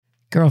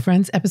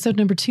Girlfriends, episode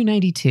number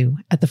 292,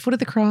 At the Foot of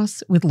the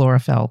Cross with Laura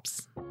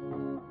Phelps.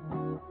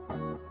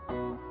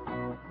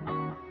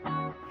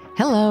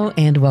 Hello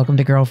and welcome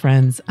to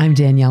Girlfriends. I'm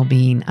Danielle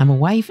Bean. I'm a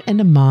wife and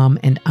a mom,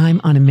 and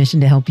I'm on a mission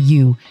to help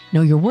you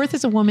know your worth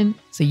as a woman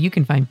so you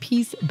can find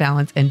peace,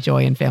 balance, and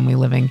joy in family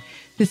living.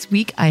 This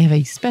week, I have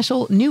a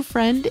special new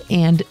friend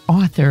and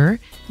author,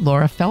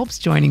 Laura Phelps,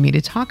 joining me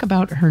to talk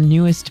about her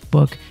newest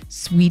book,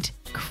 Sweet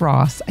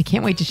Cross. I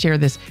can't wait to share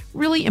this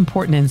really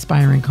important and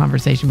inspiring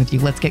conversation with you.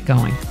 Let's get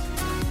going.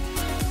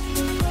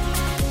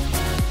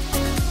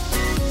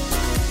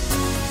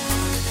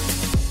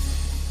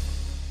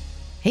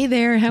 Hey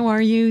there, how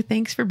are you?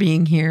 Thanks for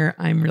being here.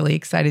 I'm really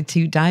excited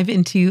to dive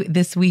into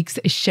this week's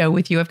show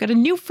with you. I've got a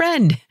new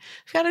friend.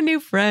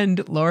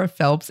 Laura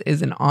Phelps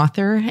is an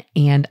author,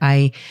 and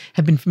I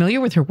have been familiar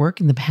with her work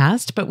in the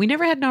past, but we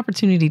never had an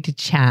opportunity to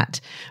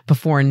chat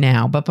before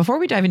now. But before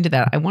we dive into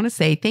that, I want to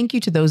say thank you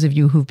to those of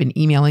you who've been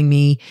emailing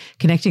me,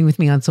 connecting with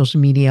me on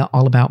social media,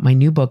 all about my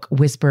new book,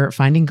 Whisper,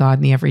 Finding God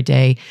in the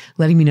Everyday,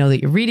 letting me know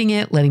that you're reading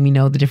it, letting me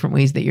know the different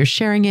ways that you're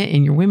sharing it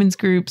in your women's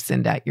groups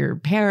and at your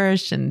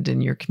parish and in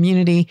your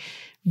community.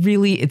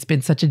 Really, it's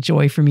been such a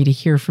joy for me to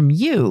hear from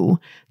you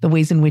the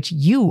ways in which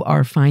you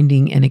are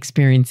finding and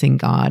experiencing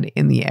God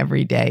in the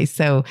everyday.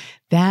 So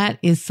that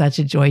is such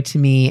a joy to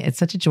me. It's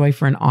such a joy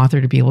for an author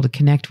to be able to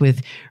connect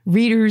with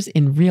readers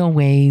in real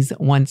ways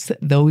once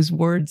those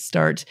words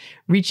start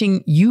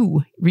reaching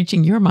you,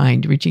 reaching your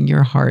mind, reaching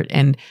your heart.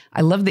 And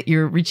I love that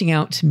you're reaching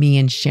out to me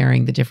and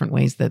sharing the different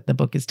ways that the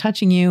book is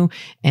touching you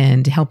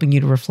and helping you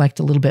to reflect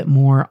a little bit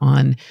more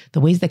on the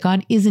ways that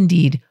God is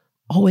indeed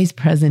always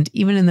present,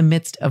 even in the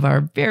midst of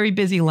our very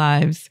busy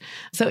lives.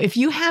 So if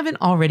you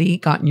haven't already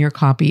gotten your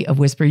copy of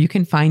Whisper, you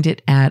can find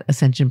it at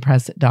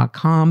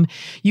ascensionpress.com.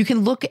 You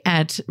can look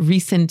at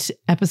recent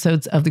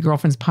episodes of the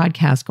Girlfriends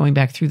podcast going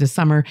back through the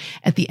summer.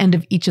 At the end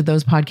of each of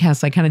those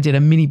podcasts, I kind of did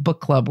a mini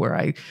book club where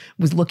I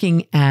was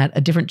looking at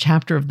a different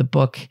chapter of the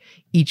book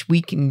each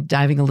week and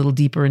diving a little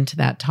deeper into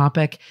that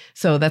topic.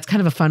 So that's kind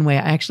of a fun way.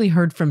 I actually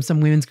heard from some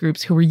women's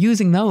groups who were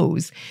using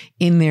those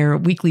in their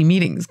weekly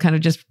meetings, kind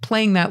of just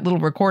playing that little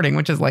recording,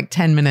 which is like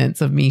 10 minutes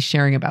of me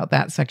sharing about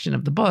that section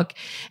of the book,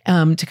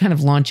 to kind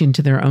of launch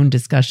into their own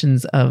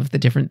discussions of the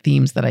different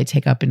themes that I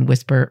take up in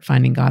Whisper,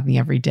 Finding God in the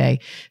Everyday.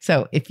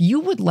 So if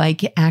you would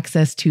like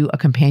access to a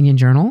companion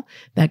journal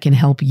that can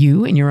help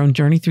you in your own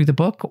journey through the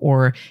book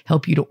or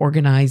help you to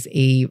organize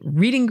a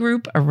reading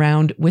group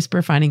around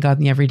Whisper, Finding God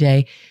in the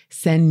Everyday,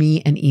 send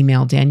me an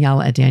email,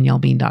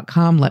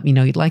 danielle@daniellebean.com. Let me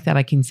know you'd like that.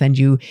 I can send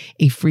you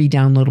a free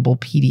downloadable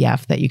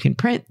PDF that you can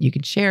print, you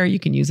can share, you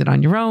can use it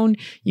on your own,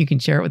 you can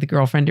share it with a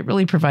girlfriend. It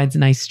really provides a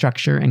nice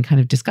structure and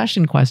kind of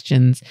discussion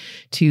questions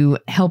to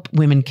help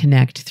women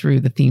connect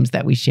through the themes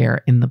that we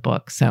share in the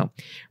book. So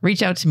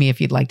reach out to me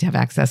if you'd like to have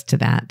access to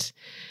that.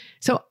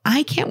 So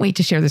I can't wait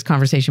to share this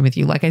conversation with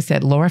you. Like I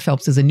said, Laura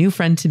Phelps is a new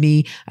friend to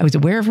me. I was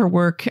aware of her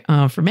work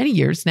for many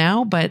years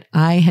now, but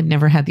I had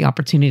never had the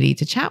opportunity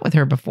to chat with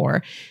her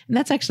before. And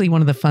that's actually one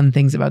of the fun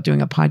things about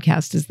doing a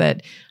podcast is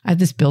that I have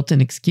this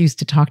built-in excuse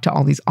to talk to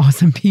all these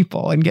awesome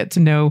people and get to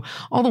know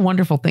all the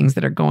wonderful things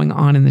that are going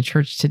on in the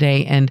church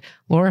today. And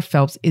Laura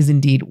Phelps is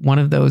indeed one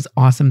of those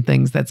awesome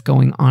things that's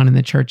going on in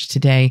the church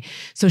today.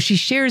 So she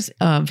shares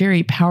a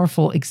very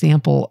powerful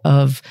example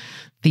of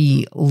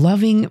the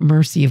loving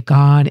mercy of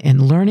God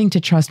and learning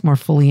to trust more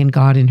fully in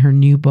God in her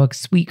new book,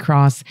 Sweet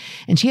Cross.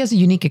 And she has a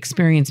unique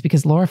experience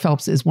because Laura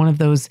Phelps is one of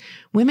those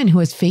women who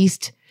has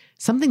faced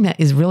something that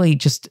is really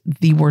just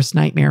the worst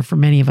nightmare for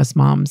many of us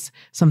moms,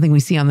 something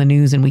we see on the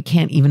news and we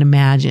can't even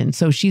imagine.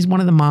 So she's one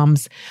of the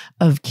moms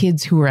of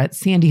kids who are at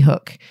Sandy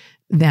Hook,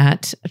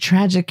 that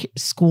tragic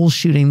school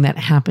shooting that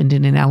happened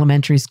in an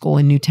elementary school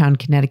in Newtown,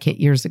 Connecticut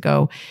years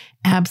ago.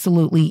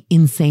 Absolutely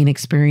insane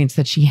experience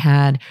that she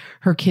had.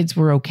 Her kids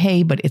were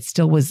okay, but it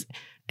still was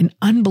an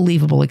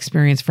unbelievable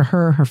experience for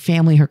her, her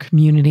family, her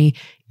community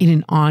in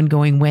an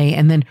ongoing way.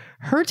 And then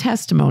her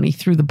testimony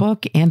through the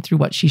book and through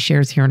what she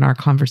shares here in our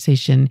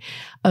conversation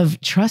of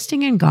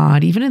trusting in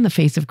God, even in the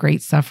face of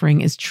great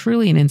suffering, is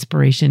truly an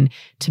inspiration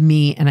to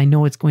me. And I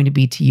know it's going to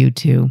be to you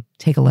too.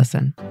 Take a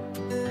listen.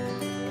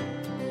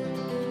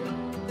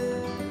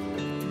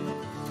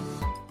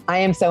 I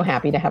am so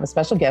happy to have a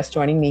special guest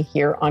joining me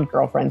here on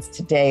Girlfriends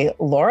today.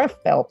 Laura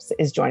Phelps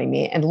is joining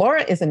me, and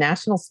Laura is a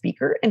national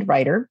speaker and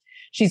writer.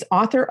 She's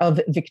author of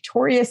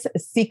Victorious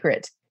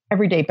Secret,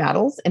 Everyday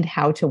Battles and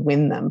How to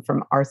Win Them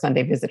from Our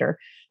Sunday Visitor.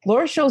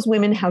 Laura shows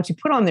women how to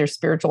put on their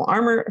spiritual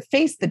armor,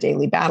 face the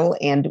daily battle,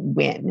 and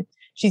win.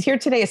 She's here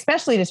today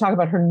especially to talk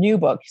about her new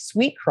book,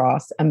 Sweet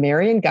Cross, A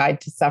Marian Guide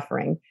to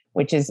Suffering,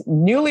 which is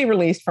newly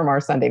released from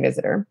Our Sunday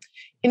Visitor.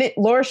 In it,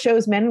 Laura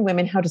shows men and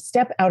women how to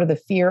step out of the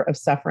fear of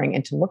suffering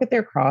and to look at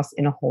their cross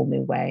in a whole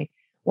new way.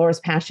 Laura's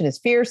passion is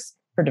fierce,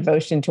 her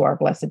devotion to our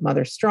Blessed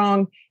Mother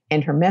strong,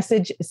 and her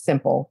message is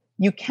simple.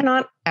 You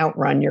cannot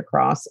outrun your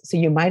cross, so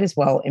you might as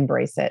well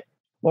embrace it.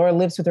 Laura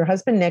lives with her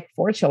husband, Nick,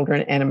 4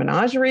 children, and a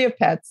menagerie of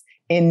pets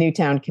in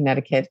Newtown,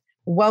 Connecticut.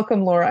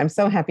 Welcome, Laura. I'm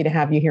so happy to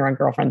have you here on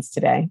Girlfriends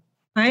today.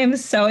 I am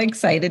so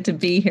excited to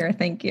be here.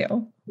 Thank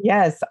you.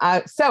 Yes.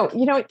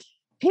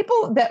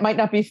 people that might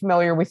not be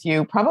familiar with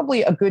you,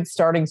 probably a good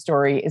starting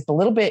story is the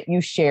little bit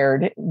you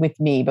shared with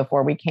me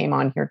before we came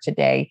on here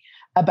today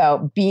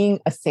about being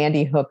a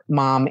Sandy Hook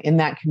mom in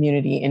that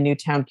community in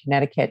Newtown,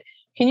 Connecticut.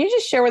 Can you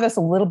just share with us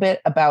a little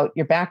bit about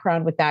your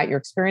background with that, your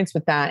experience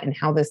with that, and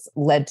how this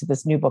led to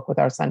this new book with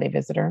our Sunday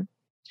Visitor?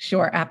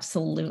 Sure,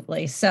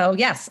 absolutely. So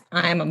yes,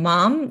 I'm a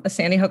mom, a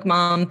Sandy Hook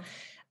mom.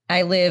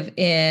 I live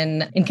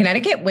in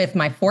Connecticut with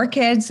my 4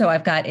 kids. So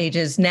I've got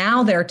ages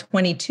now, they're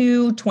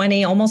 22,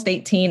 20, almost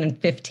 18, and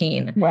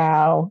 15.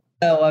 Wow.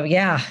 So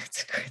yeah,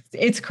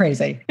 it's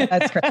crazy.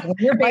 That's crazy.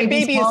 Your my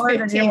baby is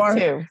 15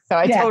 too, so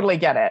I totally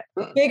get it.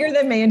 Bigger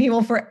than me, and he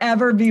will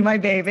forever be my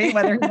baby,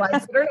 whether he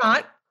likes it or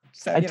not.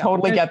 So I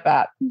totally get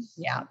that.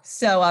 Yeah.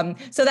 So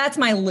that's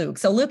my Luke.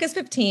 So Luke is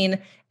 15,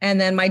 and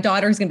then my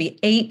daughter's going to be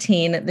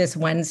 18 this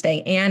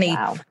Wednesday. Annie.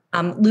 Wow.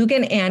 Luke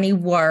and Annie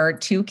were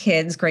 2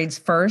 kids, grades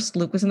first.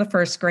 Luke was in the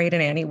 1st grade,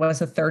 and Annie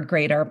was a 3rd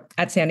grader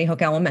at Sandy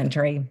Hook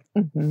Elementary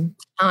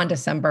on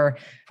December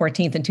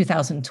 14th in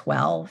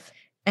 2012.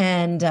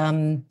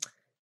 And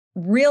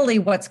really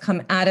what's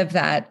come out of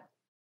that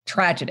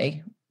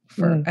tragedy,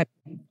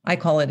 I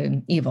call it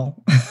an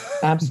evil.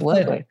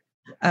 Absolutely.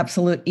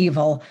 Absolute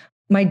evil.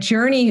 My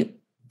journey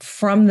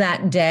from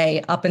that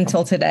day up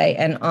until today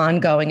and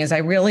ongoing is I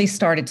really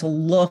started to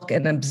look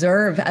and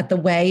observe at the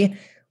way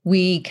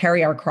we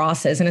carry our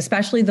crosses, and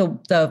especially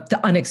the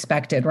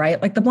unexpected, right?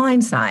 Like the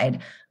blind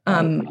side.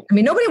 I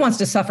mean, nobody wants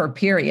to suffer,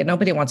 period.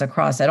 Nobody wants a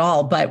cross at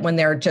all. But when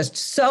they're just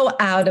so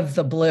out of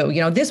the blue,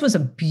 this was a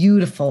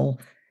beautiful,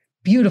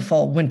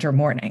 beautiful winter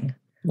morning.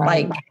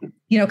 Right.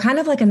 Like, kind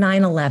of like a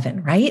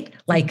 9/11, right?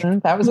 Like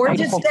that was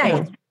gorgeous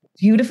day. Too.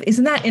 Beautiful.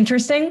 Isn't that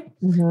interesting?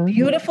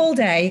 Beautiful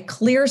day,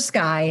 clear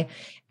sky.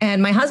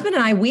 And my husband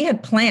and I, we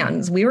had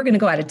plans. We were going to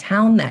go out of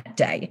town that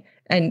day,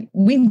 and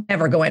we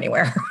never go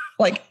anywhere,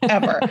 like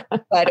ever.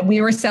 But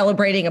we were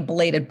celebrating a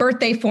belated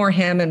birthday for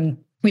him, and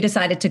we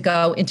decided to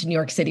go into New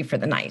York City for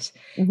the night.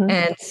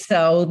 And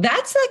so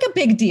that's like a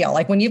big deal.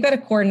 Like when you've got to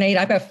coordinate,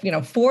 I've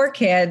got, 4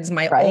 kids,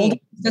 my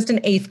oldest, just an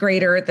 8th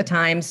grader at the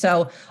time.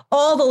 So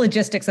all the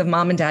logistics of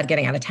mom and dad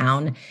getting out of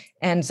town.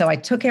 And so I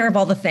took care of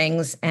all the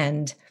things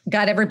and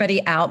got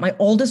everybody out. My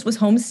oldest was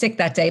homesick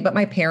that day, but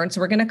my parents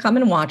were going to come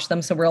and watch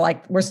them. So we're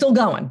like, we're still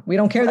going. We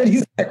don't care that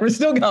he's sick. We're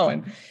still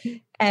going.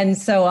 And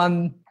so,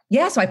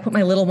 so I put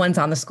my little ones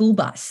on the school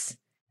bus.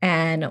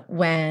 And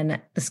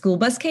when the school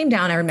bus came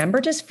down, I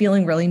remember just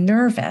feeling really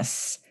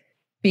nervous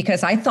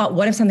because I thought,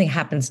 what if something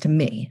happens to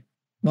me?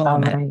 Well,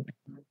 I'm at it,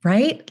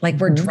 right? Like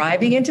we're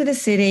driving into the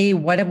city.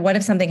 What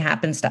if something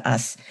happens to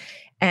us?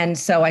 And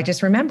so I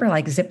just remember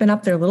like zipping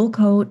up their little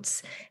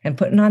coats and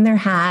putting on their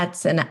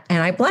hats. And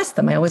I blessed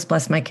them. I always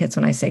bless my kids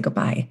when I say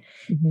goodbye.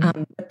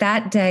 But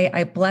that day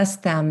I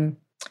blessed them.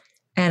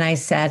 And I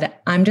said,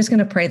 I'm just going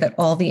to pray that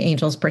all the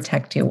angels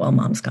protect you while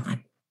mom's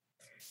gone.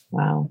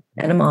 Wow.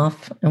 Sent him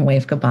off and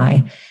waved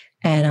goodbye.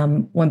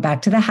 And went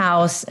back to the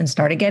house and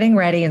started getting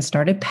ready and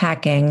started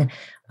packing.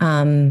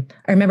 I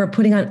remember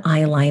putting on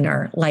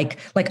eyeliner, like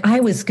I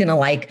was gonna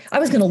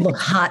look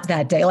hot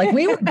that day. Like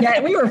we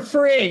were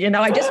free,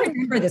 I just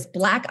remember this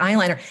black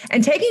eyeliner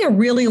and taking a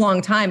really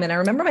long time. And I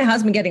remember my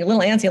husband getting a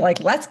little antsy,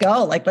 like, let's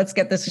go, like, let's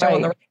get this show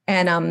on the,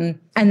 and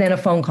then a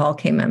phone call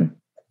came in.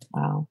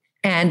 Wow.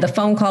 And the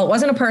phone call, it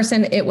wasn't a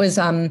person. It was,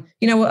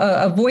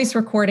 a voice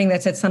recording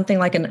that said something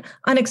like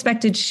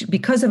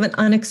because of an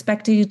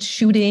unexpected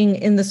shooting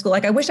in the school.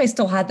 Like, I wish I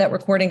still had that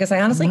recording because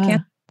I honestly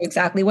can't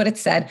exactly what it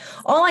said.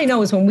 All I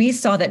know is when we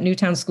saw that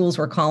Newtown schools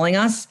were calling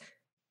us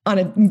on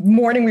a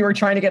morning we were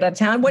trying to get out of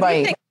town, what do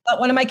you think?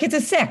 One of my kids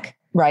is sick.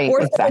 Right,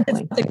 or exactly.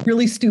 Something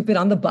really stupid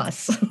on the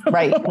bus.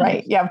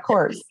 Right. Yeah, of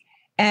course.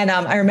 And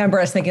I remember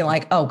us thinking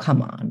like, oh,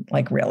 come on,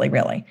 like really.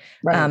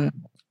 Right.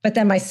 But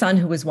then my son,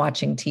 who was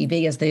watching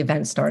TV as the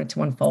event started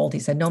to unfold, he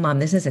said, no, Mom,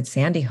 this is at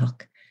Sandy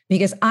Hook.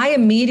 Because I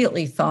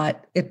immediately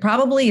thought it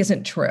probably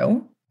isn't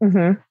true.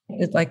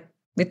 It's like,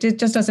 it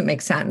just doesn't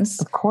make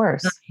sense. Of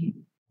course.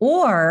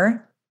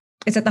 Or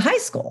it's at the high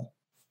school.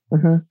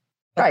 Right.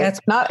 That's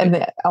not in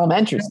the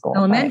elementary school.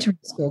 Elementary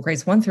school,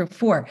 grades 1 through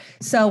 4.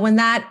 So when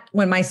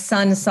my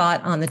son saw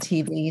it on the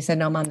TV, he said,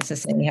 no, Mom, this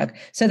is Sandy Hook.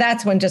 So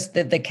that's when just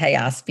the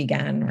chaos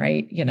began,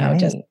 right?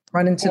 Just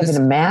run into this. I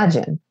can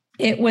imagine.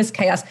 It was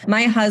chaos.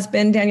 My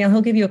husband, Danielle,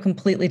 he'll give you a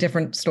completely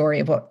different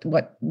story of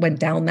what went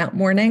down that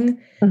morning.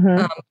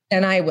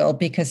 And I will,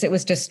 because it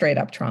was just straight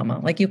up trauma.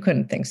 Like you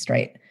couldn't think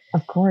straight.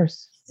 Of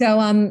course.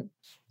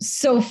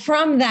 So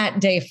from that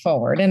day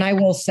forward, and I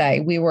will say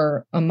we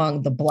were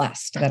among the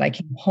blessed that I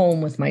came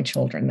home with my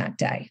children that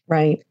day.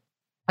 Right.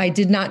 I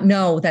did not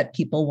know that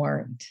people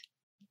weren't.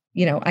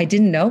 I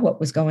didn't know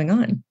what was going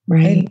on.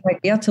 Right. I didn't have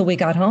idea till we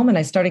got home and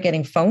I started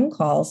getting phone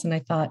calls and I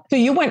thought. So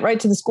you went right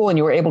to the school and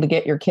you were able to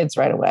get your kids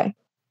right away?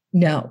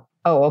 No.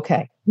 Oh,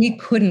 okay. We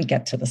couldn't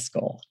get to the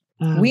school.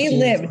 We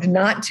lived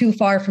not too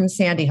far from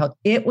Sandy Hook.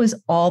 It was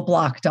all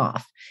blocked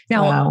off.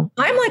 Now,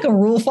 I'm like a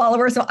rule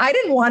follower, so I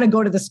didn't want to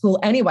go to the school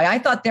anyway. I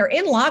thought they're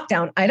in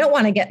lockdown. I don't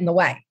want to get in the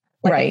way.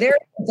 Like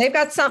they've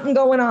got something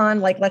going on.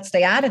 Like, let's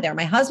stay out of there.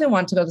 My husband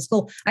wanted to go to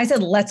school. I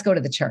said, let's go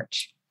to the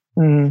church.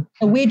 So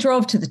we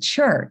drove to the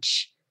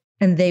church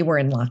and they were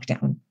in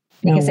lockdown.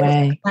 No Because it was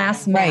way.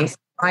 class mass,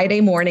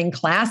 Friday morning,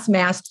 class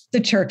mass, the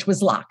church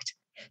was locked.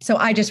 So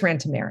I just ran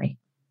to Mary.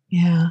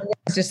 Yeah. It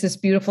was just this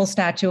beautiful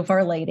statue of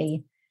Our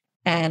Lady.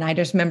 And I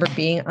just remember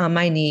being on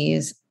my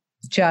knees,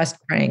 just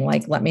praying,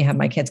 like, let me have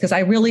my kids. Because I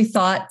really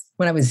thought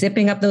when I was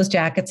zipping up those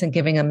jackets and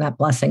giving them that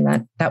blessing,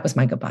 that was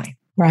my goodbye.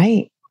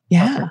 Right.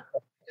 Yeah.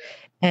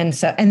 And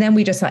then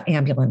we just saw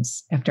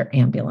ambulance after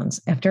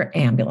ambulance after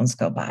ambulance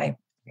go by.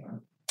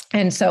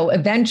 And so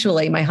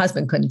eventually my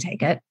husband couldn't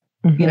take it.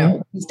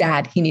 Mm-hmm. His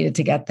dad, he needed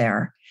to get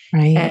there.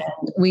 Right. And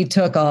we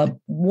took a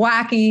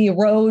wacky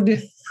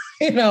road,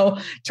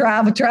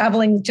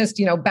 traveling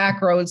just,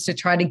 back roads to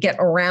try to get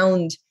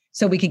around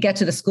so we could get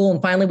to the school.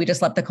 And finally we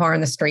just left the car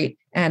in the street.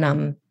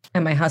 And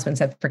my husband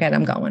said, forget it,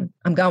 I'm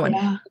going.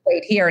 Yeah.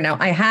 Wait here. Now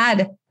I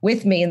had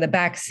with me in the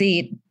back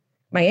seat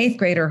my 8th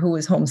grader who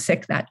was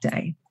homesick that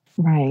day.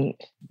 Right.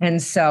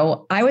 And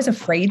so I was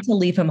afraid to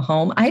leave him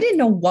home. I didn't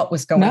know what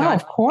was going on.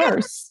 Of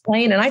course.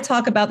 And I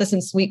talk about this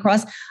in Sweet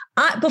Cross.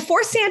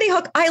 Before Sandy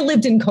Hook, I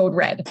lived in Code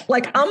Red.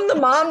 Like, I'm the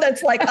mom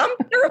that's like, I'm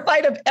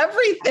terrified of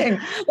everything.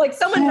 Like,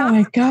 someone knocks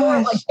on the door,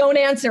 I'm like, don't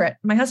answer it.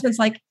 My husband's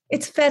like,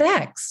 it's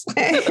FedEx.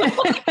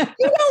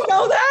 You don't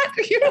know that.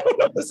 You don't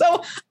know. So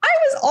I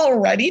was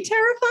already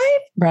terrified.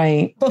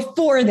 Right.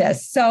 Before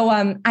this. So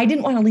I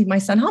didn't want to leave my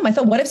son home. I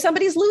thought, what if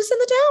somebody's loose in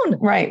the town?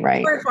 Right.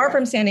 We're far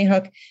from Sandy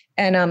Hook.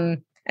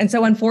 And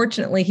so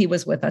unfortunately, he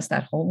was with us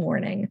that whole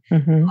morning.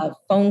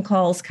 Phone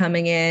calls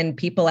coming in,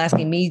 people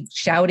asking me,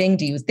 shouting,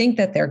 do you think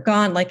that they're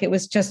gone? Like, it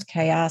was just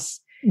chaos.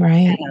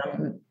 Right.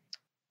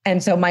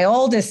 And so my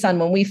oldest son,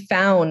 when we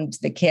found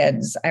the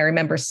kids, I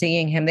remember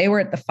seeing him. They were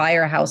at the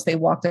firehouse. They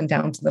walked him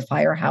down to the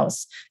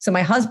firehouse. So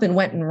my husband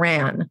went and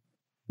ran.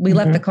 We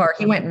left the car.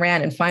 He went and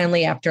ran. And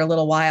finally, after a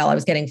little while, I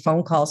was getting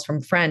phone calls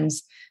from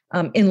friends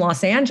in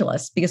Los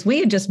Angeles because we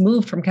had just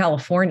moved from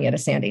California to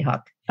Sandy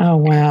Hook. Oh,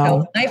 wow.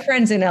 So my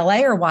friends in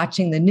LA are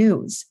watching the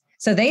news.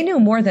 So they knew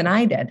more than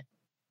I did.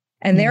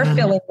 And they're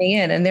filling me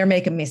in and they're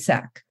making me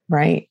sick.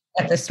 Right.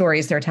 At the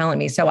stories they're telling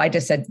me. So I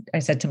said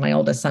to my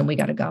oldest son, we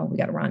got to go. We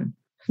got to run.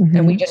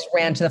 And we just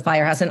ran to the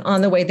firehouse. And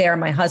on the way there,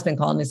 my husband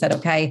called and said,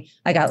 okay,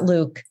 I got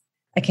Luke.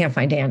 I can't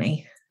find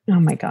Annie. Oh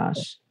my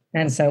gosh.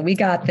 And so we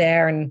got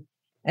there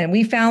and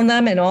we found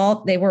them and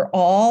they were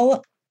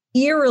all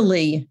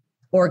eerily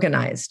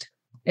organized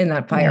in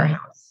that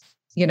firehouse.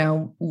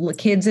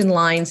 Kids in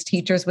lines,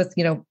 teachers with,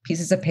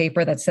 pieces of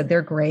paper that said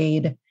their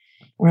grade.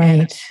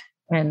 Right.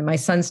 And my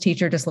son's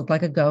teacher just looked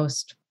like a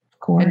ghost. Of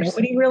course. And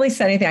nobody really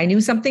said anything. I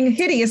knew something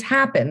hideous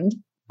happened,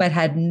 but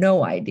had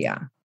no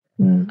idea.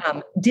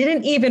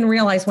 Didn't even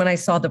realize when I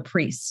saw the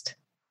priest.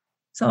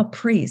 Saw a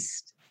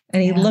priest.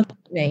 And he looked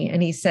at me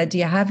and he said, do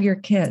you have your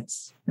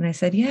kids? And I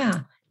said,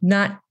 yeah.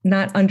 Not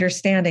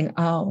understanding.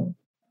 Oh,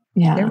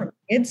 yeah. There were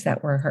kids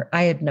that were hurt.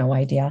 I had no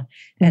idea.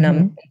 And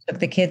I took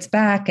the kids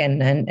back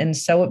and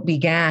so it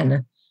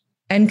began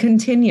and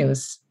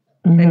continues.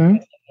 And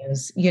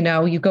continues.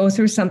 You go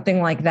through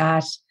something like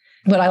that,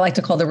 what I like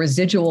to call the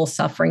residual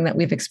suffering that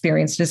we've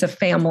experienced as a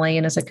family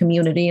and as a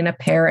community and a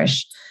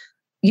parish.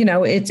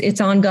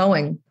 It's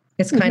ongoing.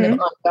 It's kind of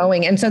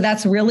ongoing. And so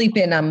that's really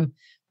been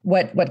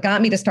what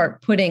got me to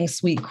start putting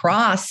Sweet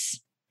Cross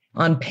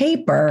on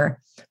paper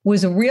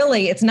was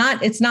really, it's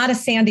not a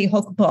Sandy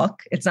Hook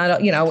book. It's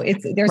not,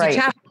 there's a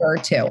chapter or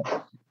two.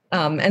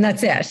 And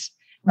that's it.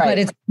 Right. But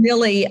it's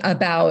really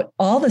about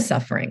all the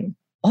suffering,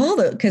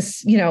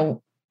 because,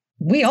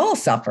 we all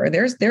suffer.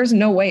 There's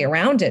no way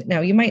around it. Now,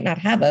 you might not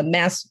have a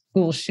mass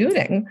school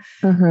shooting.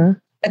 That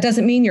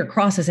doesn't mean your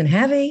cross isn't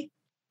heavy.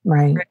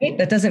 Right.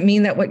 That doesn't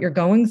mean that what you're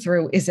going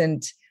through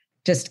isn't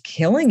just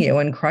killing you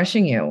and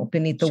crushing you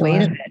beneath the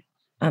weight of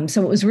it.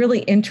 So it was really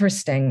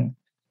interesting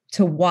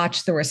to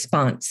watch the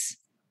response.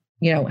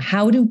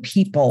 How do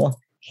people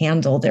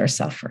handle their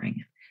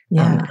suffering?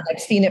 Yeah.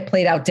 I've seen it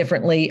played out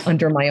differently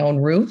under my own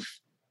roof,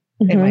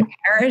 in my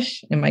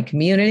parish, in my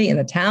community, in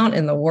the town,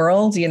 in the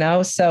world,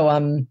 So,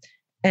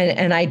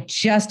 and I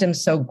just am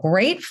so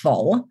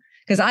grateful.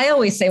 Because I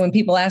always say when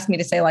people ask me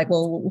to say like,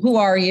 well, who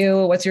are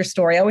you? What's your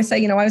story? I always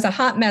say, I was a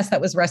hot mess that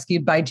was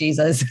rescued by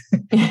Jesus.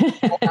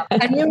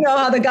 And you know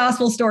how the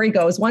gospel story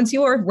goes. Once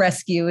you are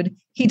rescued,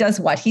 he does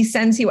what? He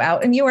sends you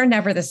out and you are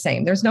never the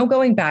same. There's no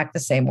going back the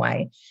same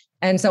way.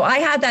 And so I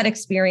had that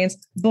experience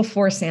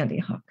before Sandy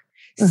Hook.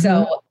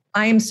 So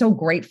I am so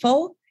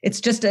grateful.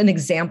 It's just an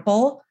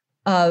example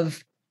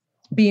of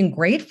being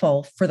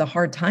grateful for the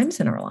hard times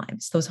in our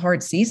lives, those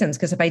hard seasons.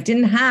 Because if I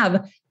didn't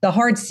have the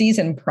hard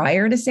season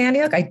prior to Sandy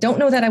Hook, I don't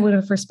know that I would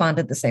have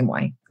responded the same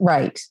way.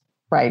 Right.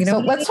 So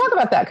let's talk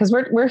about that because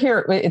we're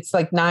here. It's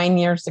like 9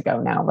 years ago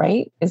now,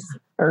 right?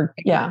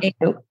 Yeah.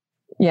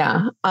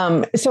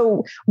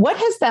 So what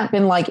has that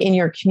been like in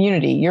your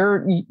community?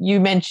 You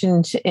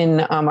mentioned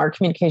in our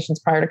communications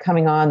prior to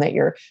coming on that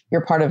you're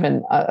part of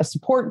a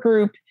support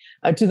group.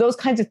 Do those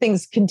kinds of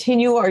things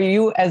continue? Are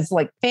you as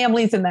like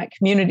families in that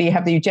community?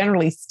 Have you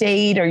generally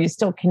stayed? Are you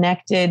still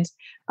connected?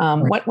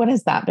 What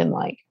has that been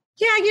like?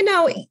 Yeah,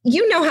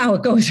 you know how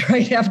it goes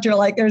right after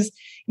like there's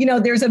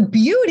a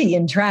beauty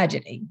in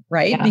tragedy,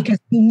 right? Yeah. Because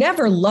you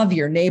never love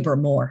your neighbor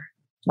more.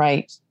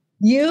 Right.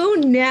 You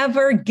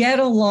never get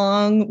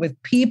along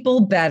with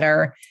people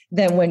better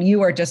than when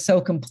you are just so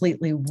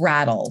completely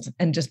rattled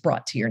and just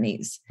brought to your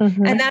knees.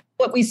 Mm-hmm. And that's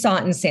what we saw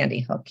in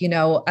Sandy Hook. You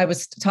know, I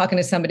was talking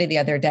to somebody the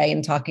other day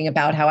and talking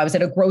about how I was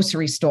at a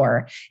grocery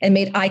store and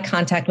made eye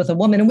contact with a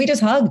woman and we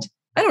just hugged.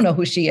 I don't know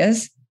who she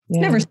is.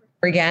 Yeah. Never see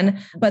her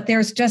again. But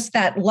there's just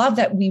that love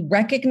that we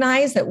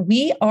recognize that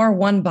we are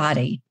one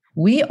body.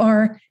 We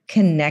are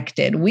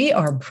connected. We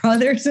are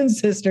brothers and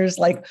sisters.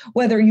 Like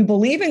whether you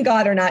believe in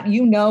God or not,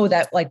 you know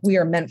that like we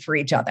are meant for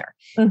each other.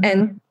 Mm-hmm.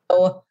 And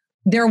so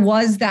there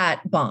was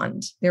that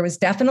bond. There was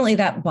definitely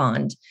that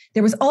bond.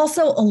 There was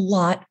also a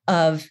lot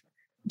of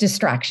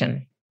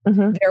distraction.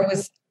 Mm-hmm. There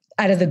was,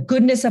 out of the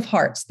goodness of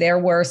hearts, there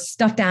were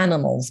stuffed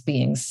animals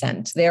being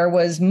sent. There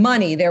was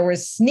money. There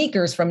was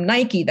sneakers from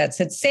Nike that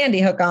said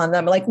Sandy Hook on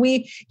them. Like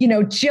we, you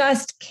know,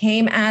 just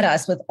came at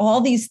us with all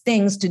these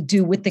things to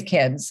do with the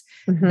kids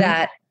mm-hmm.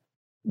 that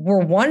were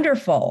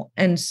wonderful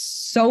and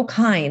so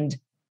kind,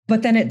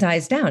 but then it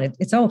dies down.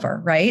 It's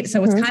over, right?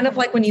 So mm-hmm. it's kind of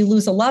like when you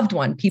lose a loved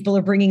one, people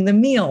are bringing the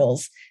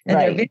meals and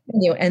they're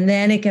visiting you, and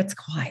then it gets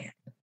quiet.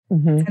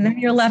 Mm-hmm. And then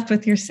you're left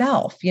with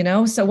yourself, you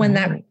know? So when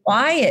that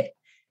quiet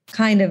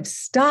kind of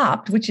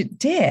stopped, which it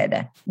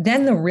did,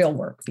 then the real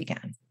work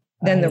began.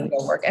 Then the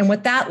real work. And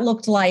what that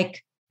looked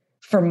like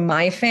for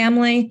my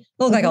family,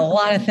 looked like a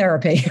lot of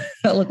therapy.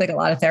 It looked like a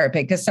lot of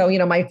therapy. Because so, you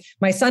know,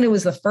 my son, who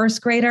was the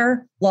first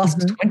grader, lost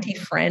mm-hmm. 20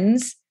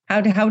 friends.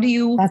 How do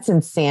you? That's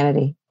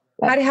insanity.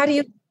 How do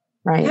you?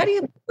 Right. How do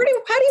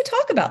you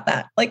talk about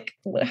that? Like,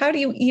 how do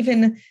you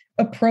even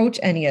approach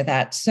any of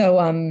that?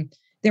 So,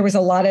 there was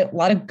a lot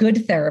of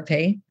good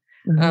therapy.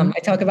 Mm-hmm. I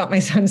talk about my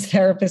son's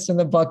therapist in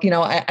the book. You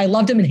know, I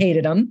loved him and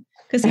hated him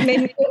because he made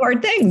me do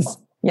hard things.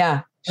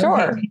 Yeah,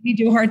 sure. He made me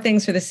do hard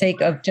things for the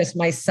sake of just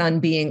my son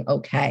being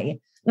okay.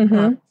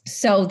 Mm-hmm.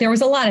 So there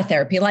was a lot of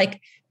therapy.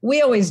 Like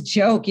we always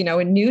joke, you know,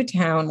 in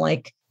Newtown,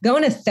 like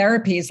going to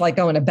therapy is like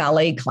going to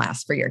ballet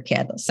class for your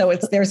kid. So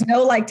there's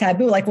no like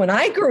taboo. Like when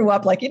I grew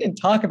up, like you didn't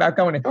talk about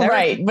going to therapy.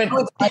 Right. But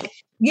it's like,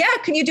 yeah,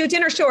 can you do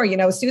dinner? Sure. You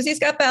know, Susie's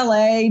got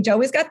ballet,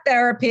 Joey's got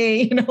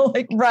therapy, you know,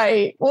 like.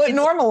 Right. Well, it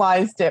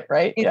normalized it,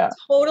 right? It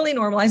totally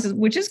normalizes,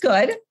 which is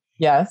good.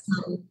 Yes.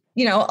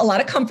 You know, a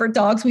lot of comfort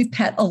dogs. We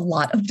pet a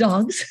lot of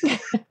dogs.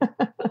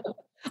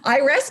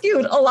 I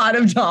rescued a lot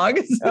of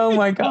dogs. Oh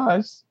my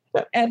gosh.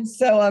 And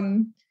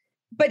so,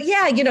 but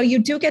yeah, you know, you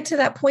do get to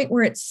that point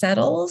where it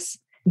settles.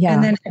 Yeah.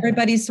 And then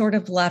everybody's sort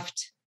of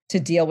left to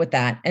deal with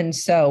that. And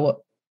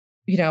so,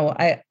 you know,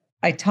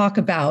 I talk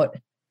about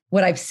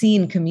what I've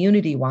seen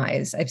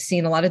community-wise. I've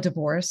seen a lot of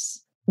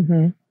divorce.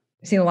 Mm-hmm.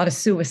 I've seen a lot of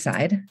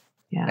suicide.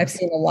 Yeah. I've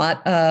seen a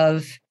lot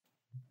of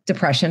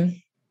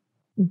depression,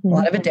 mm-hmm. a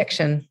lot of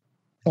addiction,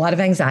 a lot of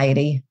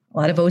anxiety, a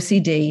lot of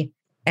OCD.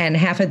 And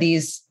half of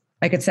these,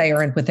 I could say,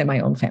 are within my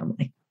own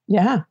family.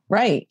 Yeah,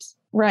 right.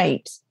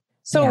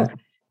 So,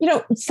 you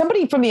know,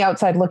 somebody from the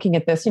outside looking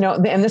at this, you know,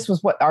 and this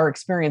was what our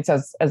experience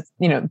as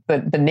you know,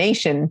 the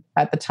nation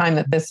at the time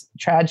that this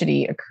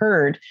tragedy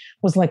occurred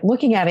was like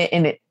looking at it,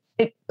 and it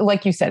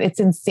like you said, it's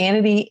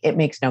insanity. It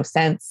makes no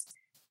sense.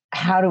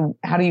 How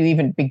do you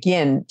even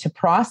begin to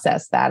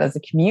process that as a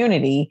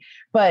community?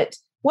 But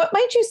what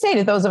might you say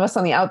to those of us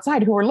on the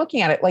outside who are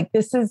looking at it like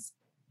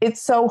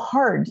it's so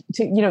hard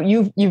to, you know,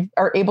 you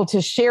are able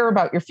to share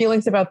about your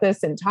feelings about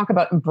this and talk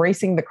about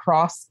embracing the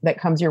cross that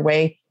comes your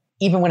way,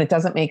 even when it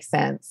doesn't make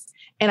sense.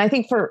 And I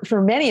think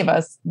for many of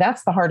us,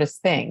 that's the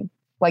hardest thing.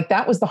 Like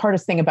that was the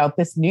hardest thing about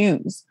this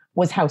news,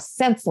 was how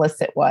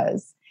senseless it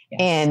was.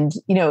 Yes. And,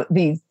 you know,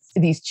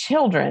 these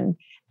children,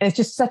 and it's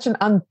just such an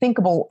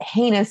unthinkable,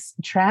 heinous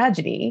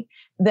tragedy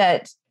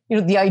that, you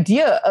know, the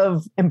idea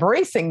of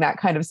embracing that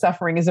kind of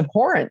suffering is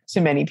abhorrent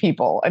to many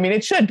people. I mean,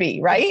 it should be,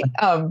 right?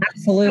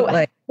 Absolutely.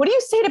 So what do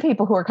you say to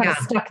people who are kind of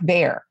stuck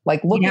there?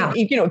 Like looking,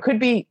 you know, it could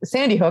be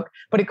Sandy Hook,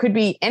 but it could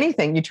be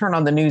anything you turn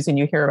on the news and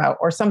you hear about,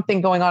 or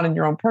something going on in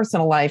your own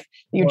personal life.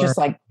 You're just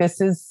like, this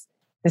is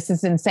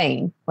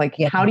insane. Like,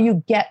 how do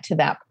you get to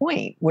that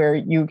point where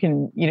you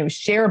can, you know,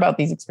 share about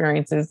these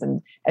experiences,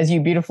 and as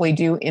you beautifully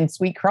do in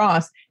Sweet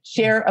Cross,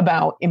 share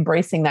about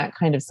embracing that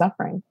kind of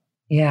suffering?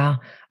 Yeah.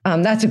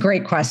 That's a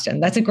great question.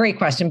 That's a great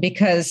question,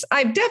 because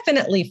I've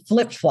definitely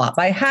flip-flop.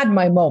 I had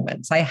my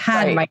moments. I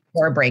had my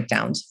core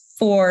breakdowns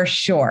for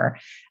sure.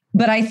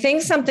 But I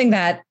think something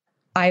that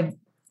I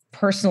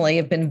personally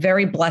have been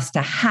very blessed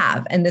to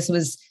have, and this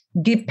was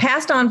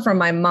passed on from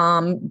my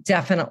mom,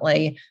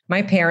 definitely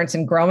my parents,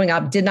 and growing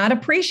up did not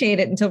appreciate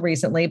it until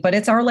recently, but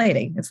it's Our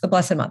Lady. It's the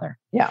Blessed Mother.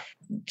 Yeah.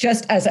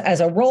 Just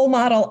as a role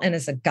model and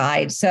as a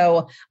guide.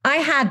 So I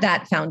had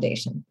that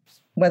foundation,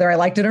 whether I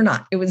liked it or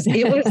not. It was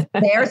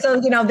there.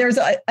 So, you know,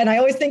 and I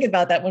always think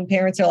about that when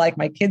parents are like,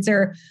 my kids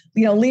are,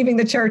 you know, leaving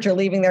the church or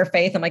leaving their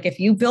faith. I'm like, if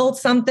you build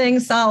something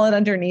solid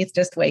underneath,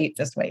 just wait.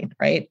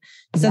 Right.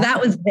 So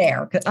that was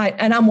there.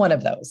 And I'm one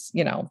of those,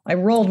 you know, I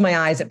rolled my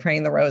eyes at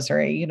praying the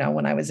rosary, you know,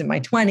 when I was in my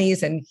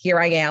 20s, and here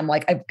I am,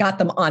 like, I've got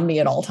them on me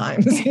at all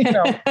times, you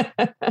know?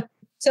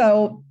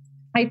 So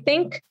I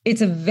think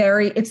it's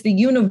the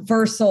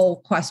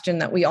universal question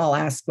that we all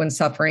ask when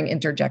suffering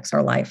interjects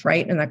our life.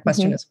 Right. And that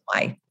question is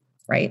why?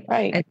 right?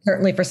 Right. And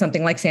certainly for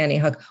something like Sandy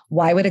Hook,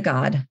 why would a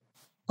God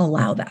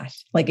allow that?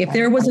 Like if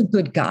there was a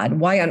good God,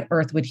 why on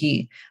earth would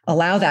he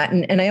allow that?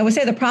 And I always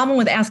say the problem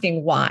with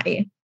asking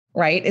why,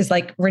 right, is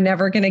like, we're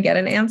never going to get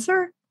an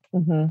answer.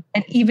 Mm-hmm.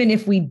 And even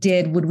if we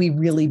did, would we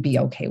really be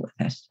okay with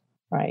it?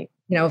 Right.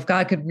 You know, if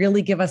God could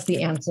really give us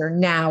the answer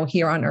now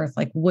here on earth,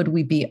 like, would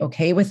we be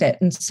okay with it?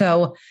 And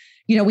so,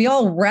 you know, we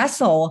all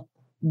wrestle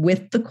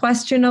with the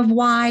question of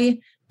why,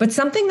 but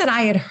something that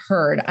I had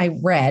heard, I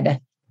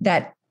read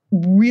that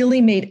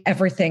really made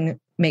everything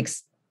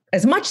makes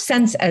as much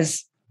sense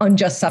as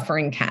unjust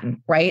suffering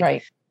can, right?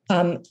 Right.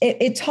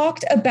 It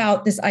talked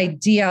about this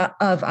idea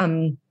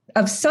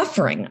of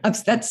suffering,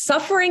 of that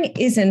suffering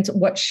isn't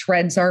what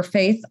shreds our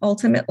faith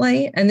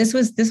ultimately. And this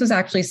was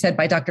actually said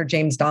by Dr.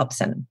 James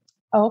Dobson.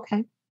 Oh,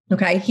 okay.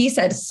 Okay. He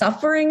said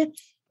suffering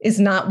is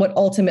not what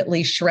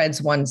ultimately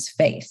shreds one's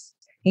faith.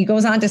 He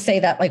goes on to say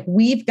that like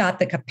we've got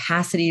the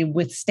capacity to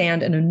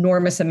withstand an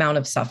enormous amount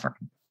of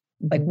suffering.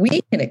 Like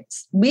we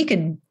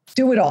can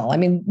do it all. I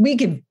mean, we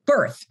give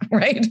birth,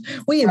 right?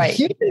 We have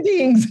human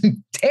beings who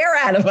tear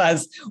out of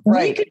us.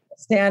 Right. We can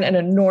withstand an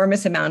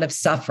enormous amount of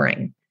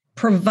suffering,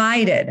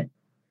 provided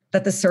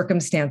that the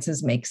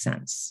circumstances make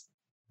sense.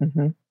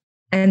 Mm-hmm.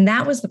 And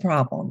that was the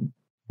problem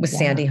with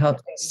Sandy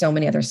Hook and so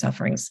many other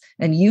sufferings.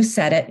 And you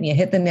said it and you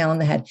hit the nail on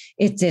the head.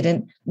 It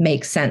didn't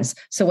make sense.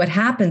 So what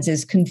happens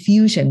is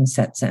confusion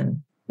sets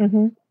in.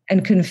 Mm-hmm.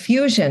 And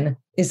confusion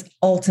is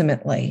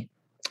ultimately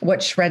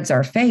what shreds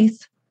our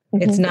faith.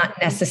 Mm-hmm. It's not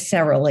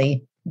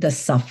necessarily the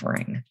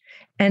suffering.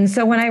 And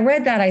so when I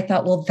read that, I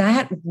thought, well,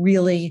 that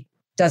really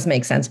does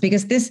make sense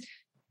because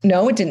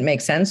no, it didn't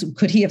make sense.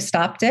 Could he have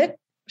stopped it?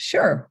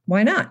 Sure.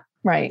 Why not?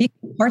 Right. He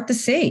could part the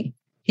sea.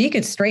 He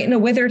could straighten a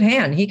withered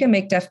hand. He can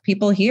make deaf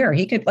people hear.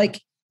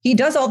 He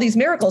does all these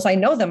miracles. I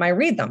know them. I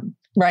read them.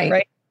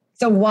 Right.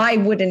 So why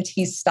wouldn't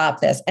he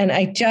stop this? And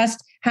I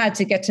just had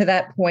to get to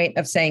that point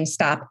of saying,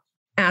 stop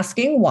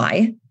asking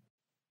why.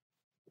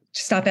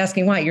 Stop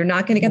asking why. You're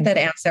not going to get that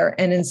answer.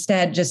 And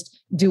instead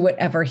just do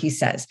whatever he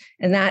says.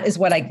 And that is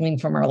what I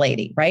gleaned from Our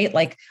Lady, right?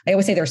 Like I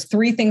always say, there's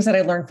 3 things that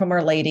I learned from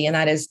Our Lady. And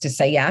that is to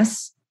say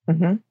yes.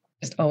 Mm-hmm.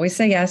 Just always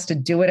say yes, to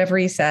do whatever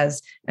he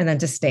says, and then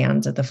to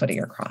stand at the foot of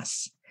your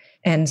cross.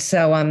 And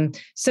so,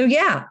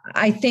 yeah,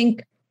 I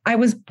think I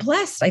was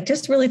blessed. I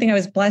just really think I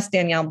was blessed,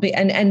 Danielle.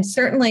 And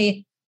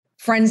certainly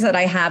friends that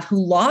I have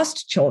who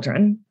lost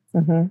children,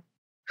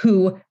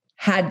 who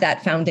had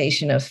that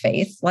foundation of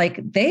faith, like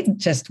they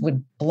just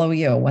would blow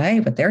you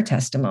away with their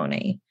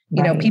testimony.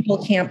 You know,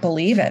 people can't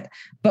believe it,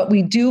 but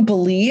we do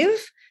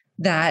believe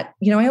that,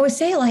 you know, I always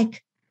say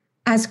like,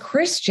 as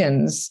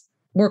Christians,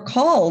 we're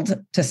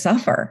called to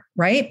suffer,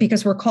 right?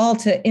 Because we're called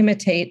to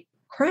imitate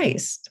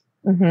Christ.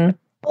 Mm-hmm.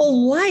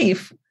 Whole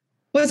life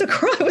was a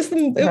cross. It was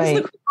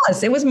the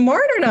cross. It was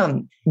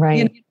martyrdom. Right.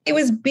 You know, it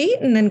was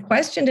beaten and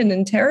questioned and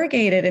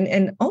interrogated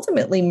and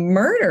ultimately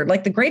murdered,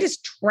 like the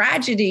greatest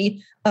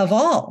tragedy of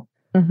all.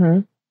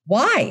 Mm-hmm.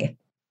 Why?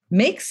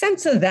 Make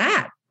sense of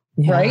that,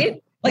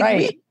 right?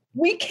 Like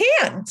we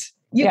can't.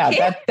 You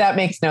can't. That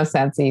makes no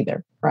sense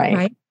either.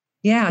 Right.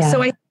 Yeah.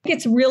 So I think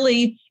it's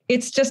really,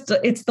 it's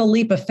the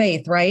leap of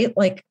faith, right?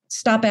 Like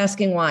stop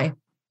asking why.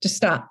 Just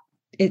stop.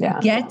 It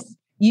gets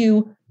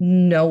you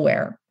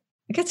nowhere.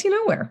 It gets you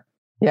nowhere.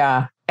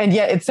 Yeah. And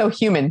yet it's so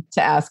human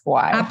to ask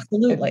why.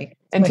 Absolutely.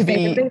 And to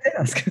be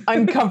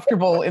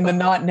uncomfortable in the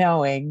not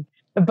knowing.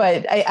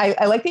 But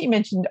I like that you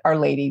mentioned Our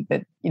Lady,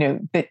 that, you know,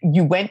 that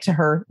you went to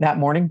her that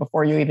morning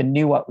before you even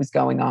knew what was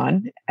going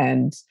on,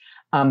 and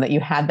that you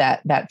had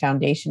that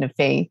foundation of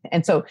faith.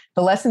 And so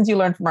the lessons you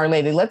learned from Our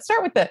Lady, let's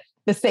start with the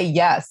say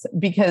yes,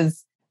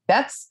 because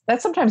that's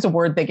sometimes a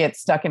word that gets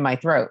stuck in my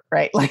throat,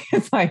 right? Like,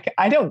 it's like,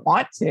 I don't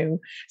want to,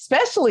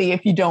 especially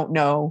if you don't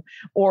know,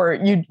 or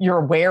you're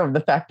aware of the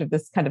fact of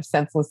this kind of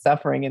senseless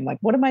suffering and like,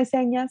 what am I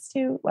saying yes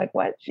to? Like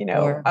what, you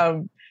know?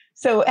 Sure.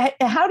 So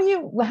how do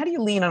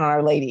you lean on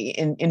Our Lady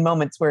in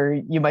moments where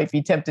you might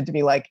be tempted to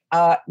be like,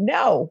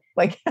 no,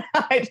 like,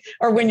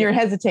 or when you're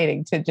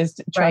hesitating to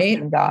just trust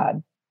in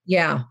God?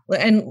 Yeah.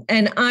 And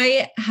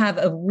I have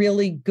a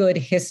really good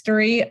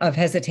history of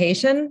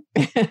hesitation,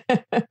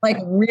 like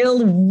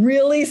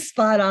really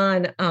spot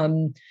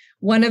on.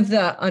 One of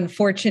the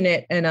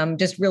unfortunate and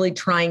just really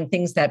trying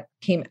things that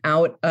came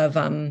out of,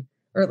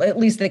 or at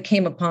least that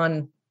came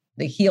upon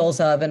the heels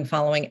of and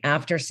following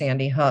after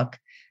Sandy Hook,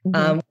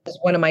 was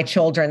one of my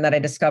children that I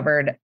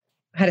discovered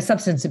had a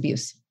substance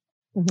abuse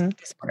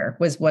disorder.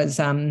 Was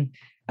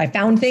I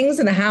found things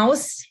in the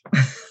house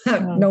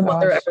no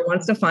mother ever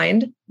wants to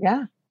find.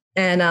 Yeah.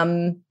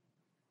 And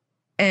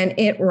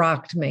it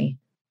rocked me.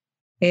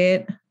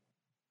 It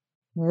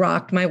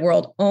rocked my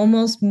world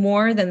almost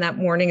more than that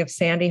morning of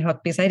Sandy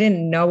Hook, because I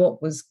didn't know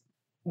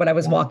what I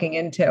was walking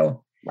into.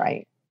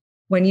 Right.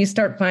 When you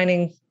start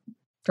finding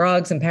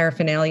drugs and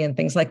paraphernalia and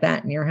things like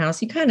that in your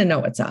house, you kind of know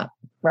what's up.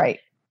 Right.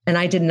 And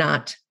I did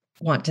not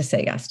want to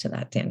say yes to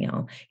that,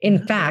 Danielle.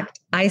 In fact,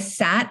 I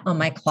sat on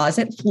my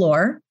closet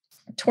floor,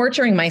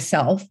 torturing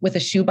myself with a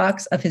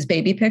shoebox of his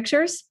baby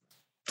pictures.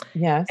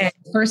 Yes. And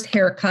first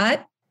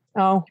haircut.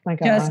 Oh my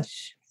gosh.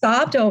 Just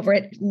sobbed over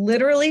it,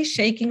 literally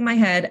shaking my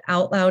head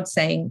out loud,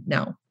 saying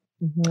no,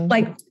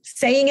 like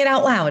saying it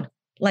out loud,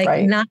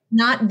 like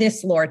not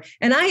this, Lord.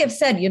 And I have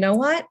said, you know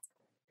what?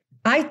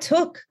 I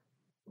took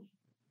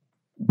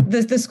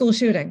the school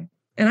shooting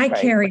and I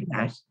carried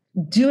that.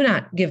 Do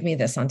not give me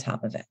this on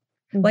top of it.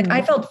 Like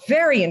I felt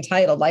very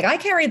entitled. Like I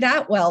carried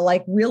that well,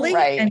 like really?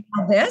 And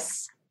now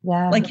this?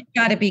 Yeah. Like you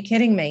gotta be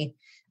kidding me.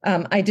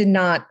 I did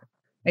not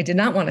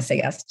want to say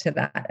yes to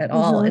that at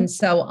all. And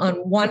so on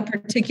one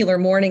particular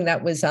morning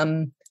that was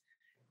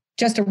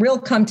just a real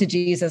come to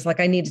Jesus, like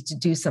I needed to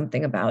do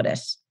something about it,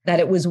 that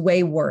it was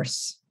way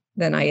worse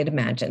than I had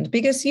imagined.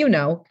 Because, you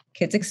know,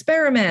 kids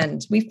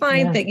experiment. We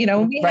find that, you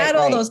know, we had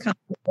all those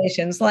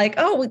conversations like,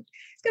 oh,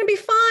 it's going to be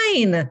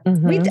fine.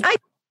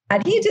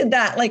 He did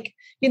that. Like,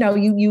 you know,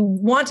 you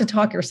want to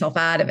talk yourself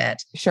out of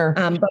it. Sure.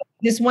 But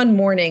this one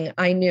morning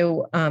I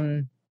knew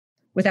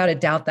without a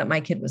doubt that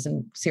my kid was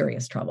in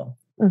serious trouble,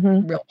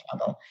 real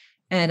trouble.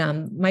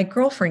 And my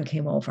girlfriend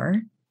came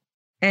over,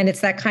 and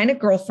it's that kind of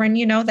girlfriend,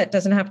 you know, that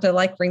doesn't have to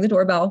like ring the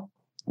doorbell.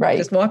 Right.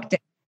 Just walked in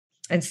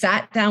and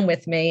sat down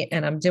with me,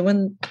 and I'm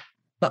doing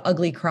the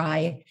ugly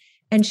cry.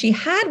 And she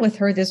had with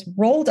her this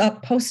rolled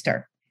up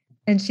poster.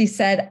 And she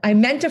said, I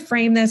meant to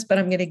frame this, but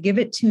I'm going to give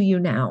it to you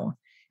now.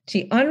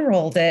 She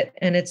unrolled it,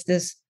 and it's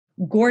this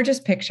gorgeous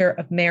picture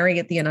of Mary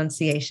at the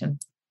Annunciation.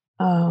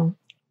 Oh.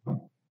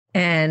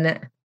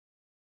 And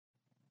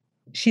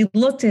she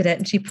looked at it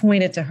and she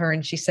pointed to her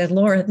and she said,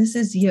 Laura, this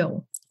is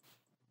you.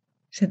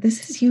 She said,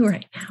 this is you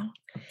right now.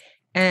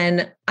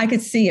 And I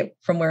could see it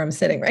from where I'm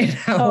sitting right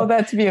now. Oh,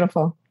 that's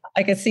beautiful.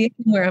 I could see it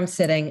from where I'm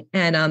sitting.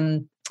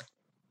 And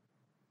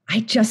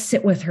I just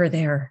sit with her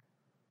there.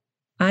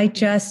 I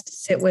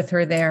just sit with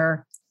her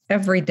there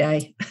every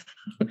day.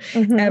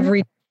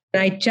 Every day.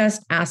 And I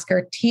just ask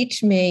her,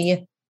 teach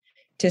me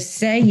to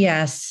say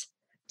yes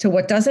to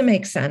what doesn't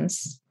make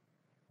sense.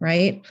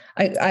 Right.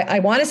 I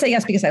want to say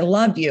yes because I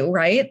love you.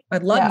 Right. I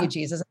love you,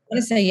 Jesus. I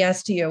want to say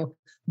yes to you,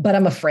 but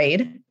I'm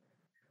afraid.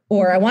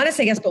 Or I want to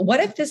say yes, but what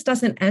if this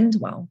doesn't end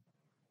well?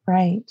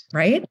 Right.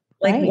 Right.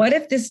 Like, what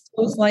if this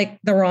goes like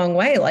the wrong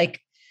way? Like,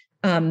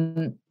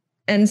 and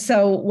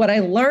so what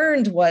I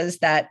learned was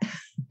that,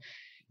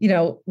 you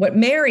know, what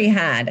Mary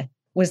had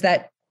was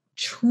that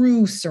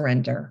true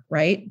surrender,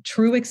 right?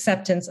 True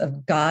acceptance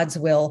of God's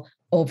will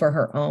over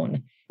her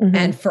own.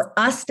 And for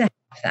us to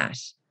have that,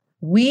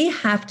 we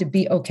have to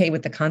be okay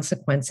with the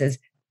consequences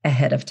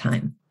ahead of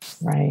time.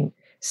 Right.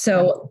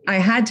 So I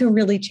had to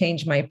really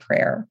change my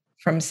prayer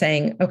from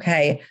saying,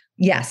 okay,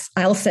 yes,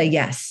 I'll say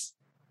yes.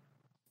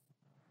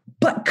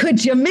 But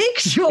could you make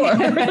sure?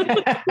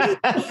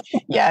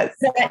 Yes.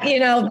 That, you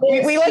know,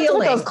 we like to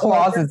put those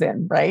clauses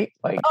in, right?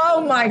 Like,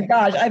 oh my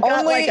gosh, I've got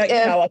only like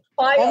a file.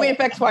 Only if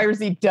X, Y, or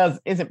Z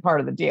isn't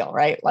part of the deal,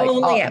 right? Like,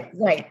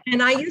 right.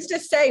 And I used to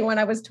say when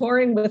I was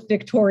touring with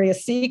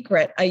Victoria's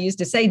Secret, I used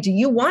to say, do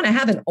you want to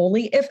have an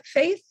only if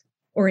faith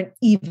or an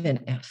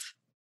even if?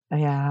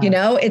 Yeah. You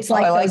know, it's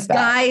like those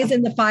guys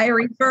in the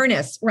fiery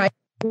furnace, right?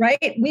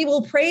 Right. We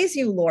will praise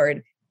you,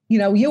 Lord. You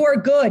know, you are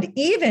good,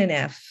 even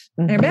if.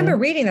 I remember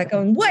reading that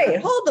going,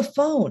 wait, hold the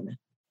phone.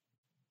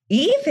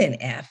 Even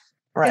if.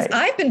 Right. Because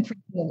I've been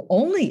preaching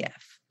only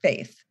if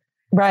faith.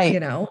 Right. You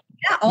know,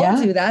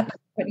 I'll do that,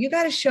 but you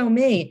got to show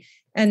me.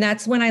 And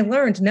that's when I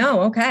learned,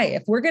 no, okay,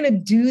 if we're going to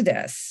do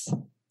this,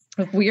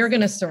 if we are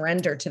going to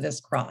surrender to this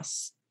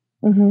cross,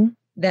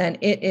 then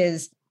it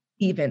is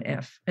even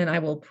if. And I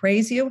will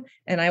praise you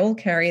and I will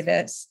carry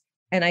this.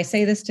 And I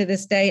say this to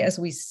this day as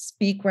we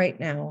speak right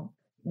now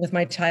with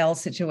my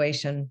child's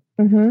situation.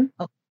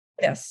 I'll do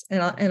this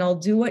and I'll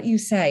do what you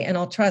say and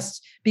I'll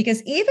trust,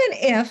 because even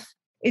if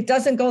it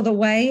doesn't go the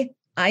way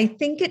I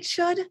think it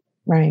should,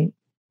 right?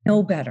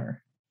 Know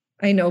better.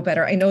 I know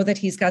better. I know that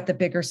he's got the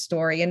bigger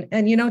story.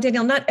 And you know,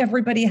 Danielle, not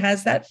everybody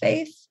has that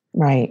faith.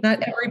 Right.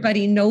 Not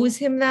everybody knows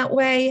him that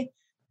way.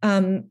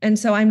 And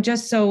so I'm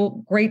just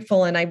so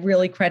grateful. And I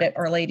really credit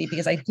Our Lady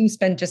because I do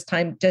spend just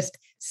time just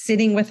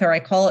sitting with her. I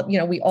call it, you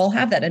know, we all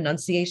have that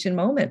Annunciation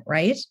moment,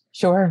 right?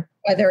 Sure.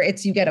 Whether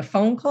it's you get a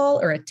phone call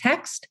or a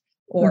text,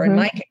 or in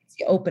my case,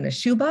 you open a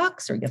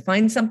shoebox or you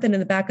find something in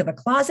the back of the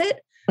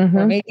closet,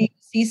 or maybe you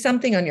see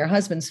something on your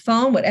husband's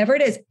phone, whatever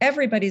it is,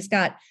 everybody's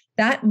got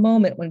that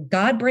moment when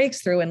God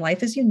breaks through and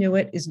life as you knew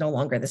it is no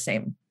longer the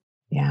same.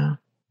 Yeah.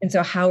 And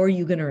so how are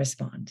you going to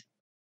respond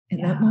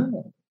in that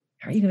moment?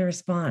 How are you going to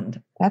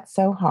respond? That's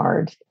so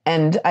hard.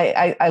 And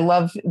I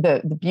love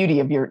the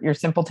beauty of your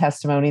simple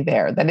testimony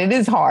there, that it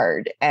is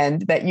hard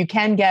and that you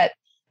can get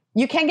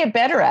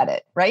better at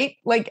it, right?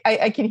 Like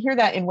I can hear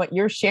that in what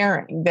you're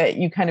sharing, that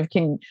you kind of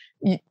can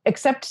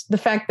accept the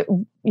fact that,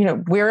 you know,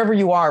 wherever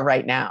you are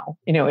right now,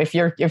 you know, if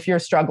you're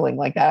struggling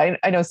like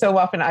that, I know so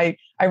often I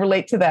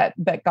relate to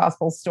that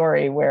gospel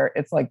story where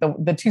it's like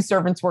the two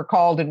servants were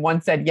called and one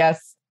said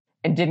yes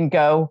and didn't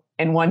go,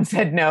 and one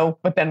said no,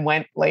 but then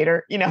went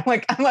later. You know,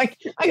 like I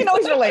can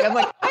always relate. I'm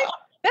like,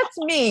 that's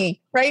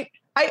me, right?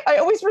 I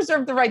always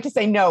reserve the right to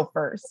say no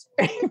first.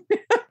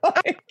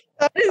 Like,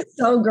 that is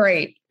so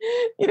great.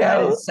 You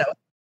know, that is so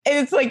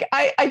it's like,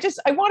 I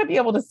want to be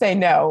able to say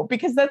no,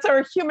 because that's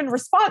our human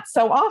response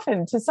so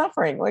often to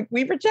suffering. Like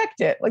we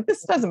reject it. Like,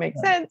 this doesn't make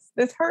sense.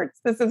 This hurts.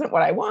 This isn't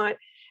what I want.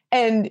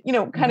 And,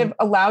 kind of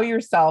allow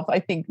yourself, I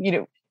think,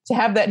 to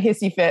have that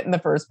hissy fit in the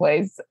first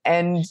place,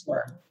 and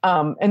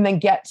then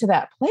get to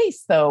that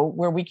place though,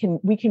 where we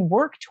can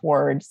work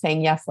toward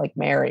saying yes, like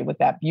Mary, with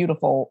that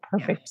beautiful,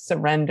 perfect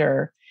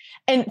surrender.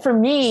 And for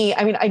me,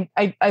 I mean,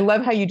 I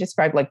love how you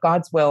described like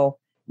God's will,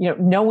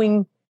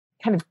 knowing,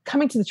 kind of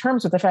coming to the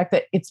terms with the fact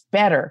that it's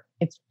better.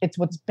 It's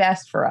what's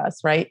best for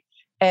us. Right.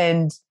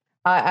 And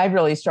I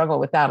really struggle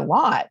with that a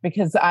lot,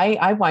 because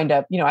I wind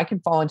up, I can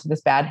fall into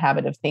this bad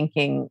habit of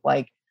thinking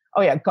like,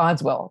 oh yeah,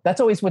 God's will.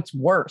 That's always what's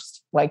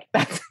worst. Like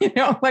that's,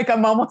 like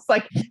I'm almost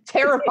like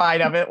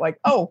terrified of it. Like,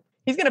 oh,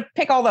 he's going to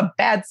pick all the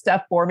bad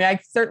stuff for me. I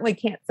certainly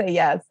can't say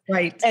yes.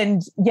 Right.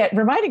 And yet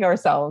reminding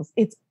ourselves,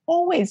 it's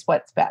always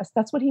what's best.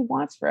 That's what he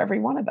wants for every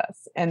one of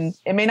us. And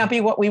it may not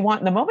be what we want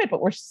in the moment,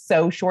 but we're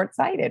so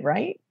short-sighted,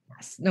 right?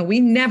 Yes. No,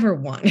 we never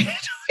want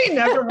it. We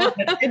never want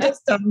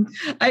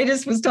it. I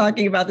just was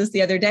talking about this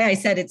the other day. I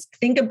said,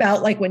 think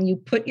about like when you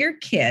put your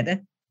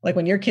kid, like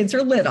when your kids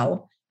are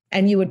little,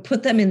 and you would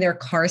put them in their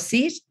car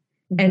seat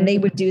and they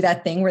would do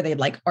that thing where they'd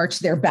like arch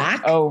their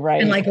back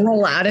and like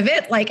roll out of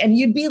it. Like, and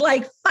you'd be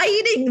like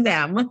fighting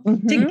them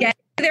to get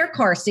their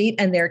car seat,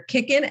 and they're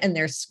kicking and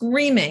they're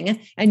screaming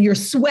and you're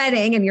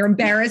sweating and you're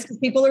embarrassed because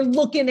people are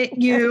looking at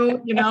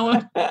you,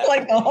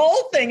 like the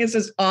whole thing is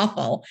just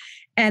awful.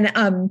 And,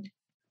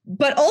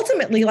 but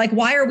ultimately, like,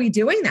 why are we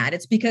doing that?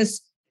 It's because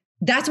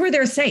that's where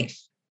they're safe.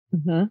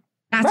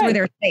 That's where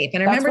they're safe.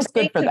 And I remember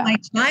saying to my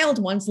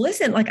child once,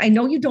 listen, like, I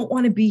know you don't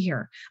want to be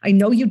here. I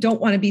know you don't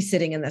want to be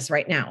sitting in this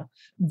right now,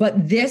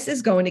 but this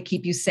is going to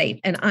keep you safe.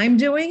 And I'm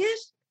doing it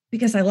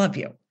because I love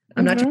you.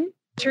 I'm not trying to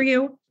torture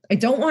you. I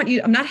don't want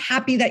you. I'm not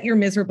happy that you're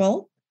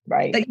miserable,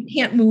 right? That you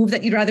can't move,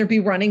 that you'd rather be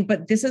running,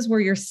 but this is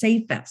where you're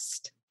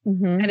safest.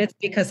 And it's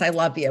because I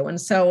love you. And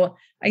so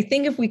I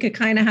think if we could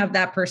kind of have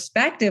that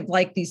perspective,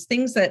 like these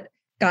things that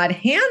God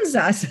hands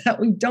us that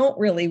we don't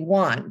really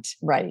want.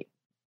 Right.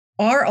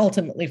 Are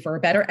ultimately for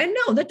a better. And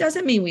no, that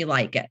doesn't mean we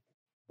like it.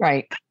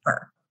 Right.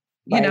 Ever.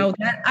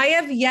 That I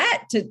have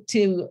yet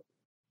to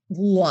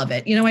love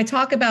it. I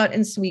talk about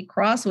in Sweet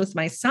Cross with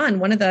my son,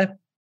 one of the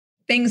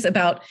things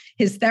about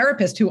his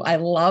therapist, who I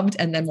loved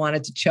and then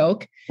wanted to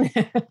choke,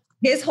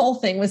 his whole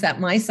thing was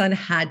that my son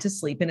had to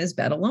sleep in his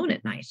bed alone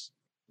at night.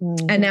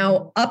 And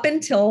now up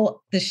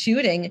until the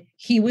shooting,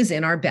 he was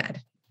in our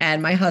bed.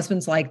 And my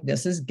husband's like,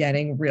 this is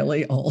getting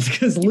really old,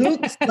 because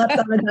Luke slept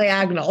on a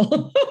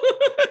diagonal.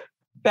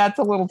 That's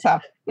a little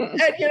tough.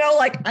 And,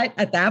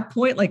 at that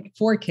point, like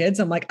 4 kids,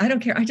 I'm like, I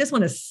don't care. I just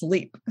want to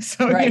sleep.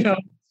 So,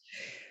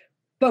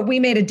 but we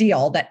made a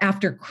deal that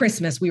after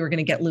Christmas, we were going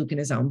to get Luke in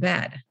his own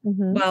bed.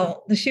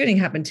 Well, the shooting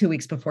happened 2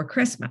 weeks before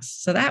Christmas.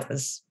 So that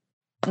was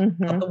out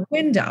the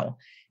window.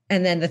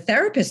 And then the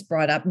therapist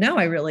brought up, no,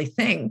 I really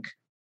think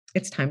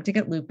it's time to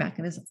get Luke back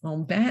in his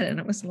own bed. And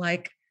it was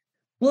like,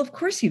 well, of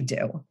course you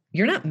do.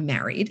 You're not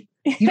married.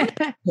 You don't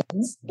have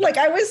kids. Like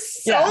I was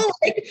so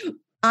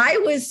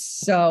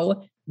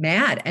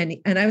mad.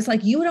 And I was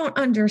like, you don't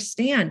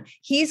understand.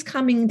 He's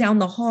coming down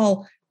the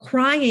hall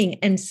crying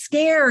and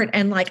scared.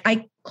 And like,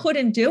 I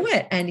couldn't do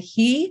it. And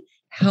he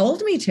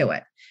held me to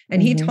it.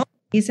 And he told me,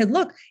 he said,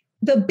 look,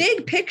 the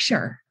big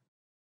picture,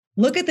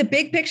 look at the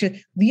big picture.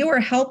 You are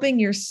helping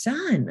your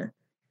son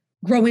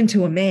grow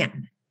into a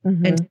man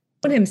and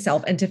put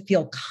himself and to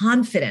feel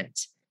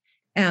confident.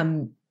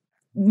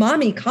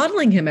 Mommy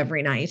coddling him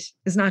every night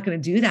is not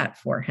going to do that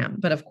for him.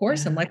 But of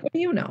course, I'm like, what do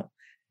you know?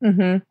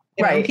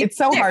 Right. It's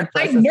so hard.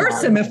 I'd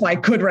nurse him if I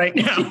could right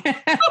now.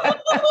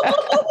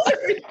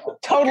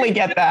 Totally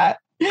get that.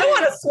 I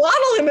want to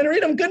swaddle him and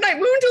read him Goodnight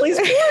Moon till he's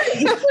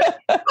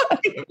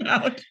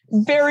 40.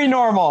 Very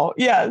normal.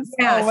 Yes.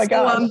 Oh my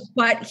gosh.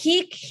 But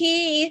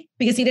he,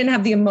 because he didn't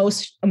have the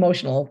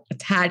emotional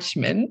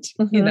attachment,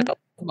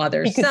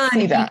 mother, son,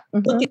 see that.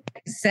 Look at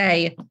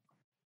say,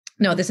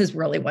 no, this is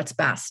really what's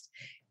best.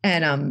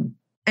 And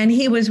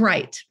he was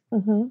right.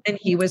 And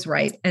he was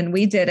right. And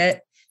we did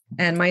it.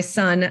 And my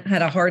son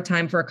had a hard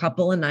time for a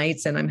couple of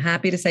nights. And I'm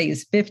happy to say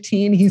he's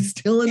 15. He's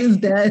still in his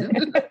bed.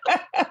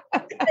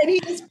 And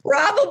he's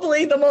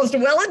probably the most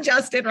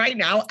well-adjusted right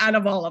now out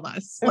of all of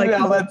us. Like,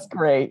 yeah, that's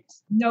great.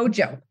 No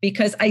joke,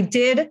 because I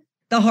did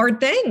the hard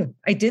thing.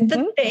 I did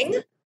the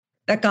thing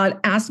that God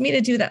asked me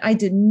to do that I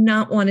did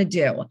not want to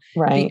do.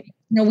 Right.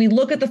 We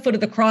look at the foot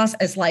of the cross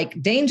as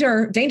like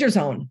danger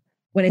zone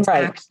when it's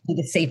actually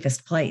the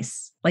safest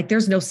place. Like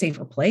there's no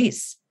safer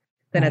place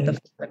than at the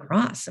foot of the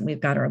cross. And we've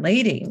got Our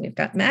Lady and we've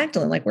got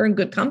Magdalene, like we're in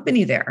good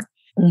company there.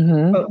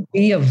 But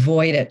we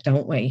avoid it,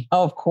 don't we?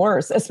 Oh, of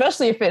course.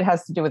 Especially if it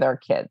has to do with our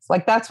kids.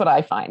 Like, that's what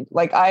I find.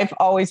 Like, I've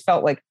always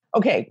felt like,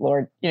 okay,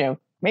 Lord,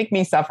 make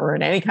me suffer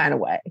in any kind of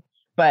way.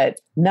 But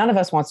none of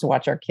us wants to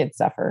watch our kids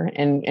suffer.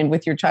 And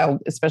with your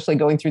child, especially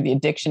going through the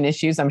addiction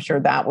issues, I'm sure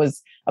that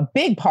was a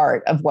big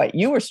part of what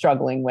you were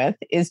struggling with,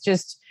 is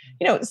just,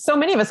 so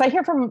many of us, I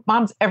hear from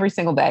moms every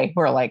single day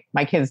who are like,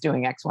 my kid's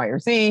doing X, Y, or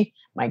Z.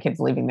 My kid's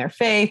leaving their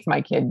faith.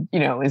 My kid,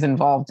 is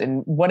involved in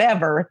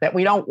whatever that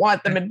we don't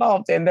want them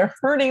involved in. They're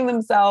hurting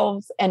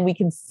themselves, and we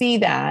can see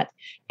that.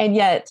 And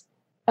yet,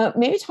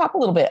 maybe talk a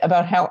little bit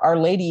about how Our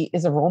Lady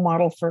is a role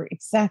model for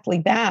exactly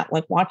that,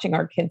 like watching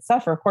our kids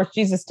suffer. Of course,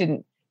 Jesus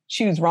didn't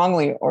choose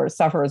wrongly or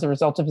suffer as a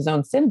result of his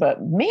own sin,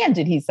 but man,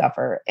 did he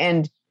suffer.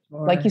 And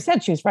like you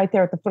said, she was right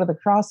there at the foot of the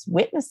cross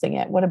witnessing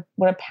it. What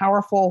a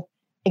powerful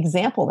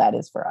example that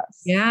is for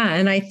us. Yeah.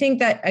 And I think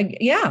that,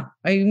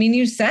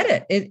 you said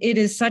it. It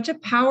is such a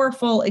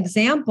powerful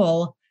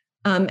example.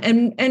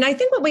 And I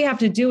think what we have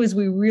to do is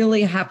we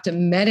really have to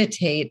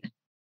meditate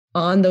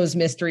on those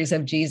mysteries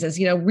of Jesus,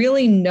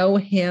 really know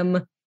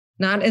him,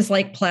 not as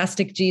like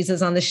plastic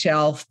Jesus on the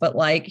shelf, but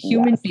like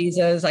human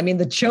Jesus. I mean,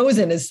 The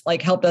Chosen is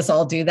like helped us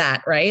all do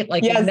that, right?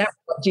 Like never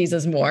loved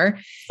Jesus more.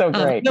 So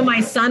great.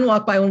 My son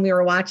walked by when we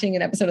were watching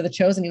an episode of The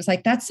Chosen. He was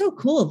like, "That's so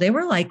cool. They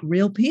were like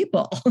real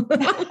people." I'm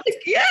like,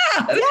 yeah.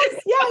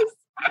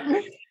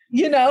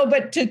 Yes.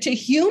 But to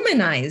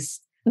humanize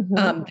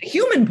the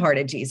human part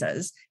of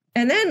Jesus.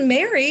 And then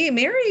Mary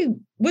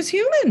was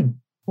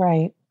human.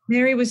 Right.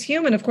 Mary was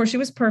human. Of course, she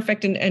was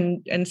perfect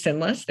and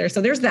sinless there.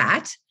 So there's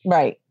that.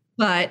 Right.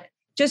 But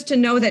just to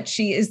know that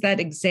she is that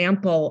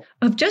example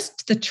of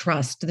just the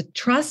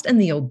trust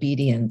and the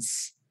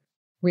obedience,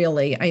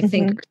 really, I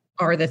think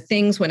are the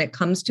things when it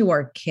comes to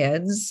our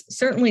kids,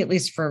 certainly at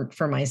least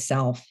for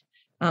myself.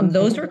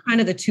 Those are kind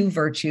of the two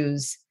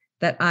virtues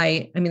that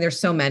I mean, there's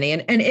so many.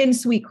 And in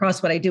Sweet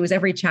Cross, what I do is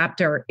every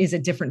chapter is a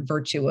different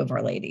virtue of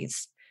Our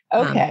Lady's.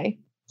 Okay.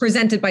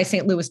 Presented by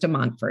St. Louis de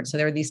Montfort. So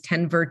there are these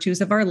 10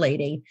 virtues of Our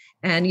Lady.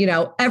 And,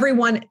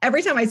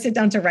 every time I sit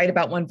down to write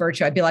about one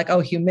virtue, I'd be like, oh,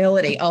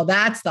 humility. Oh,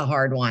 that's the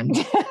hard one.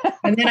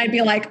 And then I'd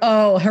be like,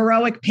 oh,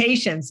 heroic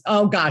patience.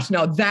 Oh gosh,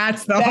 no,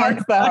 that's the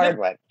hard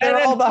one.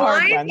 They're all the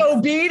hard ones.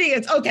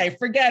 Obedience. Okay,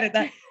 forget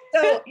it.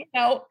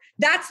 So,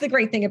 that's the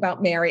great thing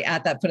about Mary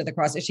at that foot of the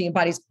cross is she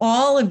embodies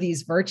all of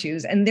these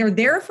virtues and they're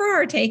there for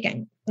our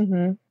taking.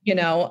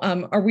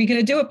 Are we going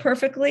to do it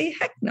perfectly?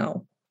 Heck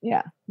no.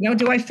 Yeah.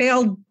 Do I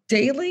fail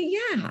daily?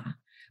 Yeah.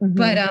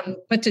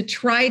 But to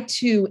try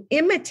to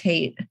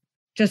imitate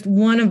just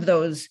one of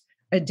those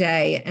a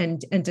day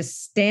and to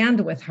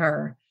stand with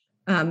her,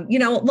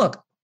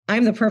 look,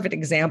 I'm the perfect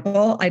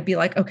example. I'd be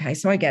like, okay,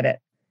 so I get it.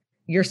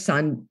 You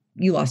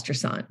lost your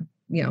son,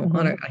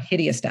 on a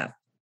hideous death,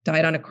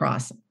 died on a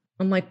cross.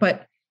 I'm like,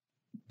 but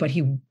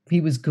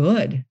he was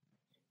good.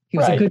 He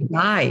was a good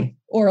guy.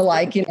 Or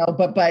like,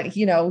 but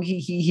he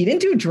didn't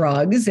do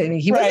drugs and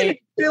he wasn't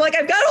like,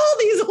 I've got all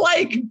these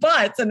like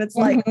buts. And it's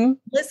like,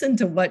 listen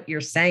to what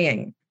you're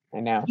saying. I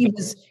know.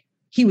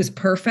 He was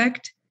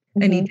perfect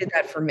and he did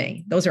that for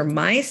me. Those are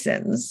my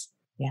sins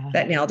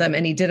that nailed him.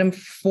 And he did them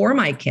for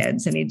my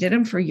kids and he did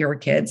them for your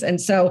kids.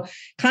 And so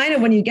kind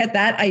of when you get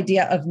that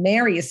idea of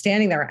Mary is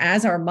standing there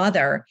as our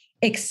mother,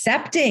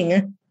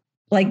 accepting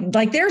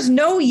like there's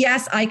no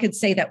yes I could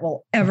say that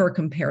will ever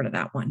compare to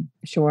that one.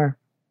 Sure.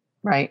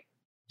 Right.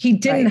 He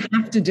didn't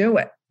have to do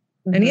it.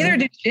 And neither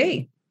did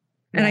she.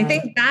 And I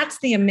think that's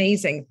the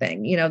amazing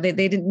thing. They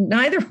didn't,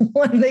 neither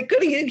one, he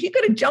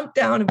could have jumped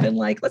down and been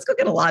like, let's go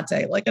get a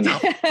latte. Like,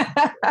 enough.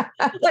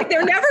 Like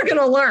they're never going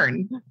to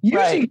learn.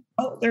 Usually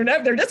they're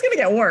just going to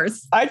get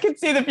worse. I can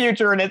see the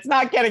future and it's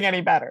not getting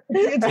any better.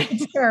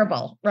 It's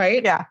terrible.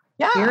 Right. Yeah.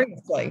 Yeah.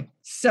 Seriously.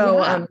 So,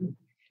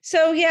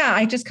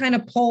 I just kind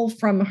of pull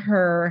from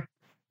her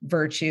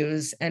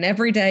virtues and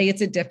every day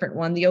it's a different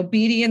one. The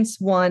obedience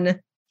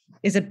one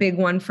is a big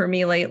one for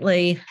me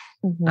lately.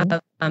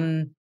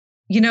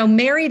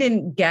 Mary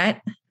didn't get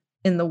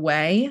in the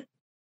way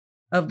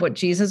of what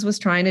Jesus was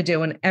trying to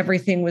do and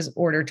everything was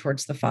ordered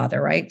towards the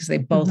Father, right? Because they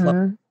both love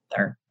the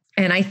Father.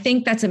 And I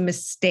think that's a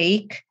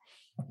mistake.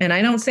 And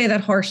I don't say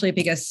that harshly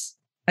because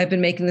I've been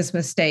making this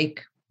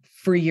mistake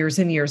for years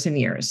and years and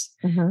years.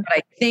 But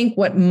I think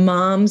what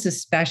moms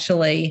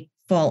especially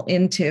fall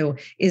into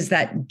is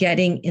that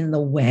getting in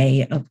the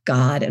way of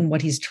God and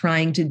what he's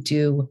trying to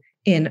do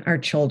in our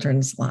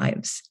children's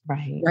lives.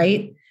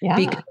 Right? Yeah.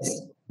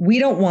 Because we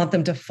don't want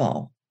them to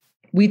fall.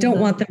 We don't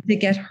want them to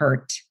get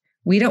hurt.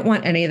 We don't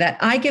want any of that.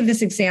 I give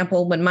this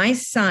example. When my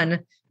son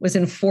was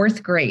in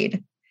 4th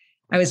grade,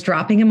 I was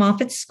dropping him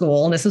off at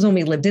school. And this was when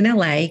we lived in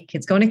LA,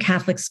 kids going to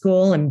Catholic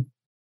school. And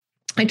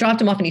I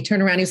dropped him off and he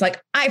turned around. He was like,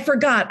 I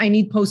forgot I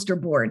need poster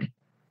board.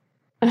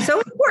 So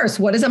of course,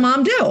 what does a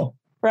mom do?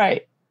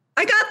 Right.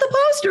 I got the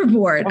poster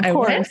board. I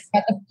went,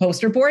 got the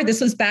poster board.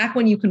 This was back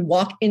when you can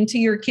walk into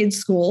your kid's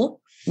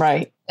school.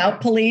 Right.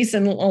 Without police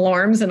and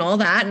alarms and all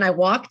that. And I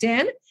walked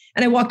in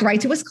and I walked right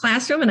to his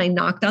classroom and I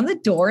knocked on the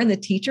door and the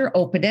teacher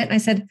opened it. And I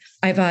said,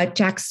 I've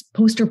Jack's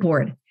poster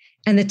board.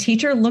 And the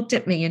teacher looked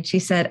at me and she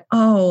said,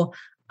 oh,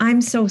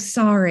 I'm so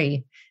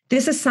sorry.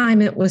 This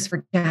assignment was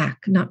for Jack,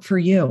 not for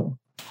you.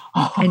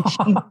 And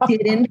she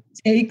didn't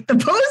take the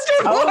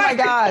poster board. Oh my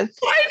gosh.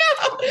 I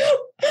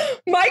know.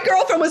 My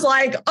girlfriend was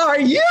like, are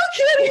you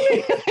kidding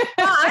me?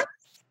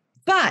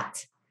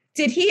 But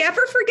did he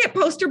ever forget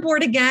poster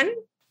board again?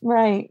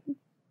 Right.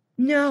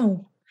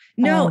 No.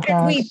 No, Oh,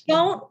 and we gosh.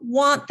 don't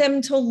want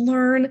them to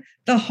learn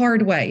the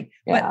hard way.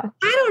 Yeah. But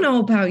I don't know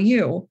about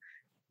you.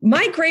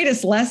 My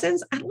greatest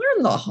lessons, I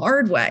learned the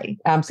hard way.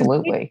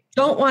 Absolutely.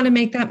 Don't want to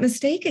make that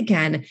mistake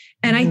again.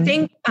 And I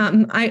think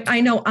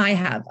I know I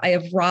have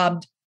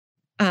robbed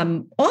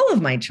all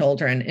of my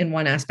children in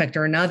one aspect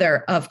or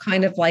another of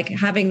kind of like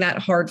having that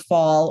hard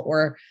fall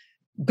or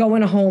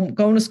going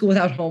to school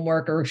without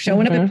homework or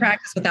showing up at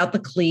practice without the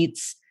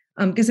cleats.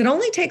 Because it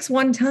only takes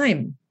one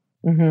time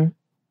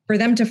for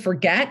them to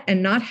forget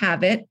and not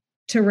have it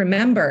to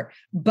remember.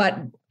 But,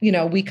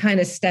 we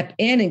kind of step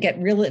in and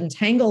get real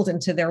entangled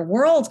into their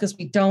worlds because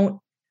we don't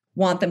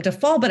want them to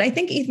fall. But I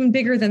think even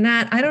bigger than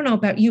that, I don't know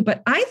about you,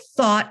 but I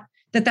thought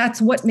that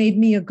that's what made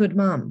me a good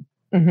mom.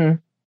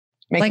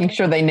 Making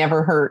sure they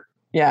never hurt.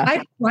 Yeah.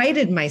 I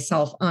prided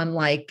myself on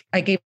I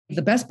gave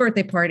the best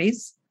birthday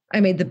parties. I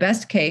made the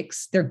best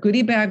cakes. Their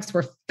goodie bags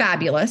were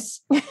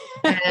fabulous.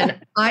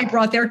 And I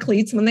brought their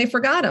cleats when they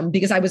forgot them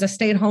because I was a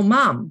stay-at-home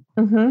mom.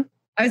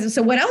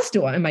 So what else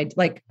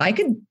I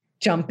could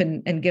jump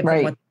and give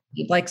them what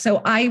they need.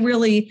 So I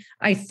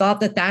thought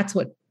that that's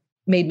what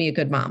made me a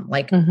good mom.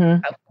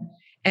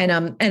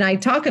 And I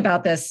talk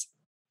about this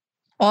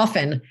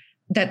often,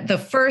 that the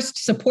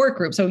first support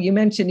group. So you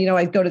mentioned,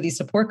 I go to these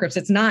support groups.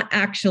 It's not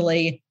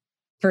actually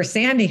for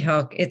Sandy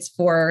Hook. It's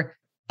for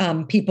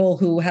people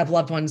who have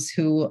loved ones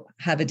who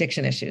have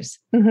addiction issues.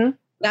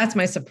 That's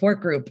my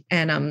support group.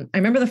 And I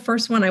remember the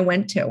first one I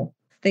went to,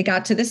 they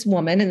got to this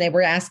woman and they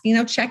were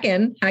asking, check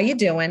in, how you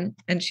doing?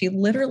 And she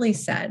literally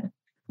said,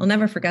 I'll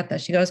never forget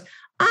this. She goes,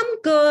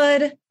 I'm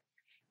good.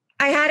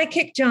 I had to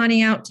kick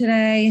Johnny out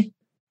today.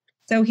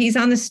 So he's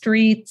on the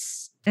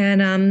streets.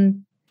 And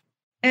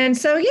so,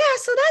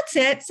 so that's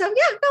it. So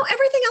no,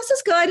 everything else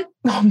is good.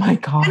 Oh my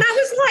God. And I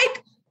was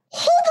like,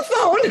 hold the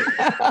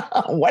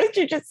phone. What did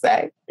you just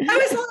say? I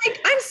was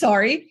like, I'm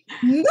sorry.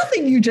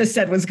 Nothing you just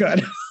said was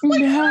good.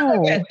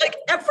 No.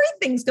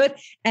 Everything's good.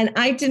 And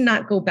I did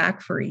not go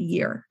back for a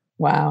year.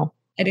 Wow.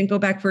 I didn't go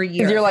back for a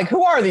year. You're like,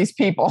 who are these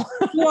people?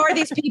 Who are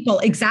these people?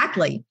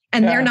 Exactly.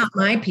 And they're not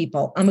my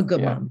people. I'm a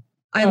good mom.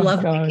 I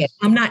love my kid.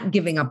 I'm not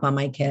giving up on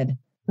my kid,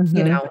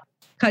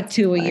 cut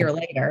to a year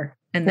later.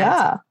 And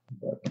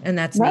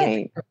that's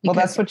right. Well,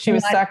 that's what she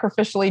was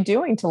sacrificially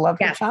doing to love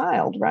her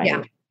child. Right.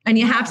 Yeah. And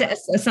you have to,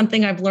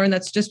 something I've learned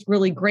that's just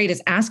really great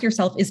is ask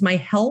yourself, is my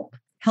help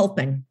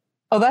helping?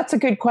 Oh, that's a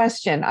good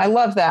question. I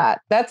love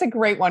that. That's a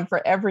great one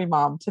for every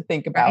mom to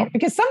think about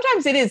because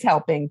sometimes it is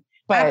helping,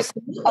 but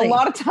a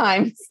lot of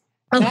times,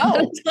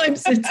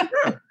 it's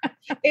not.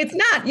 It's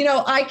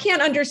not. I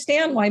can't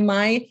understand why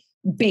my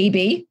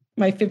baby,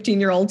 my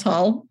 15-year-old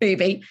tall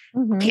baby,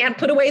 can't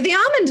put away the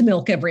almond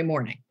milk every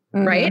morning,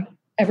 right?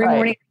 Every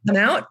morning I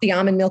come out, the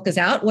almond milk is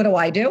out.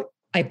 What do?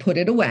 I put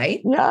it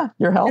away. Yeah,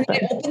 you're helping.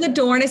 I open the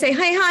door and I say,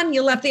 hey, hon,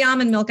 you left the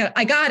almond milk out.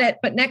 I got it.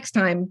 But next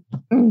time,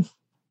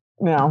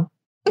 no.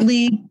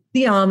 Leave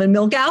the almond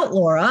milk out,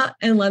 Laura,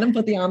 and let him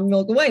put the almond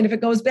milk away. And if it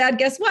goes bad,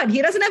 guess what?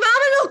 He doesn't have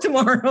almond milk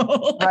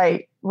tomorrow.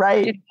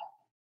 Right.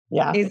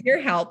 Yeah. Is your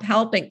help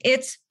helping?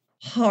 It's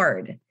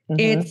hard.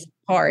 It's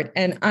hard.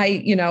 And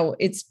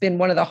it's been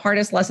one of the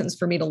hardest lessons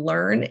for me to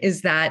learn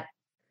is that,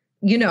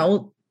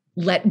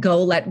 let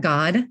go, let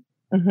God.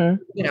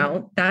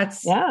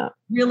 That's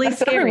really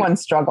scary.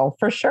 Everyone's struggle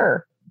for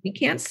sure. We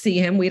can't see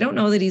him. We don't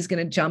know that he's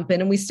going to jump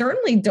in. And we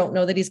certainly don't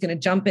know that he's going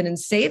to jump in and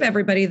save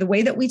everybody the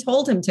way that we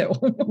told him to.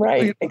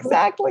 Right.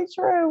 Exactly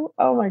true.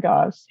 Oh my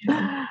gosh.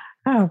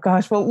 Oh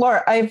gosh. Well,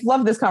 Laura, I've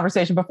loved this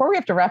conversation. Before we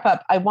have to wrap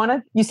up,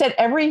 you said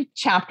every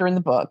chapter in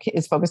the book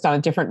is focused on a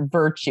different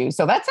virtue.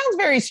 So that sounds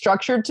very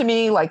structured to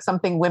me, like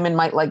something women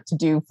might like to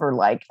do for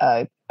like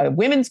a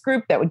women's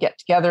group that would get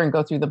together and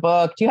go through the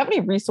book. Do you have any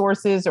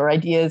resources or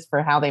ideas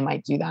for how they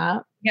might do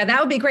that? Yeah, that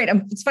would be great.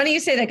 It's funny you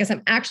say that because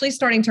I'm actually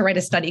starting to write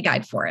a study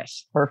guide for it.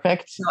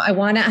 Perfect. So I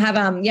want to have,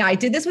 I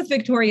did this with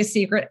Victoria's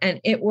Secret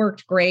and it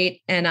worked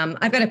great. And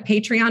I've got a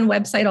Patreon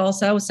website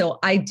also. So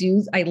I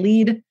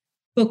lead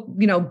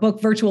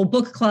virtual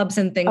book clubs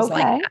and things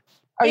like that.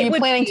 Are you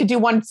planning to do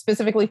one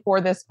specifically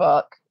for this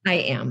book? I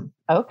am.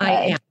 Okay.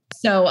 I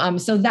am.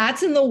 So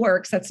that's in the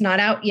works. That's not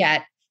out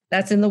yet.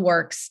 That's in the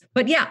works.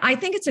 But yeah, I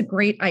think it's a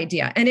great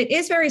idea. And it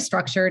is very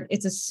structured.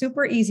 It's a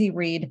super easy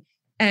read.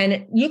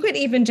 And you could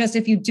even just,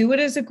 if you do it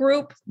as a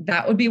group,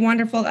 that would be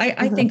wonderful.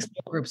 I think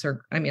small groups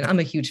I'm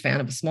a huge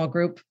fan of a small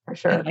group. For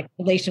sure. And like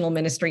relational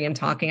ministry and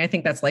talking. I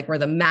think that's like where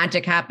the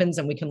magic happens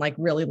and we can like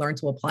really learn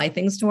to apply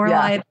things to our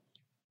lives.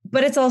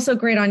 But it's also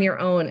great on your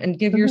own and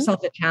give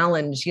yourself a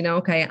challenge.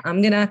 Okay,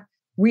 I'm going to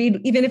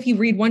read, even if you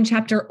read one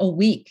chapter a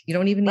week, you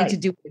don't even need to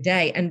do it a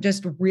day, and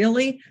just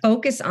really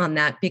focus on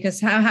that, because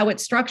how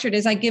it's structured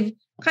is I give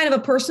kind of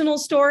a personal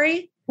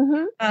story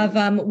of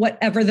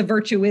whatever the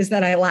virtue is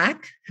that I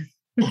lack,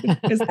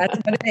 because that's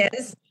what it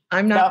is.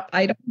 I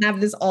don't have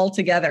this all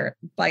together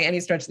by any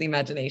stretch of the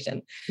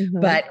imagination,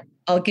 but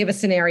I'll give a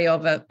scenario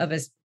of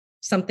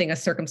a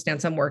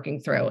circumstance I'm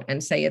working through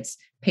and say it's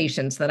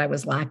patience that I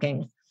was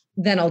lacking.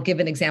 Then I'll give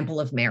an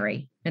example of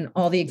Mary and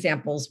all the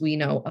examples we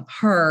know of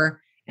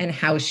her and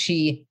how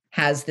she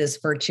has this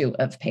virtue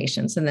of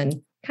patience. And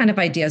then kind of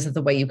ideas of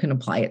the way you can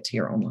apply it to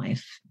your own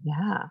life.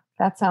 Yeah,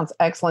 that sounds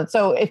excellent.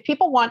 So if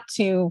people want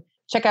to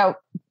check out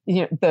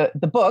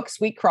the book,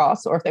 Sweet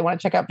Cross, or if they want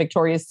to check out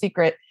Victoria's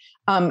Secret,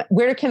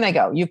 where can they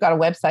go? You've got a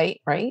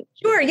website, right?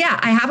 Sure. Yeah,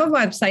 I have a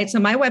website. So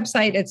my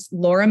website, it's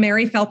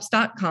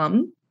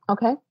lauramaryphelps.com.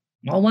 Okay.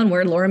 All one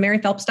word,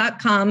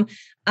 lauramaryphelps.com.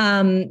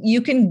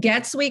 You can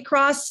get Sweet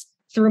Cross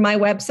through my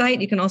website.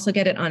 You can also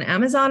get it on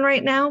Amazon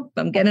right now.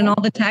 I'm getting all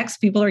the texts.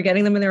 People are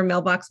getting them in their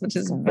mailbox, which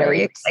is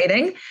very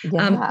exciting.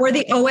 Yeah. Or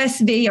the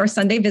OSV, our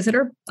Sunday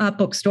Visitor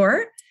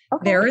bookstore,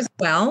 there as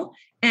well.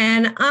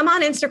 And I'm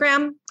on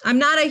Instagram. I'm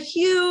not a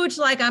huge,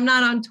 I'm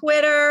not on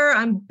Twitter.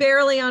 I'm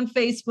barely on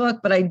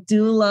Facebook, but I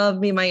do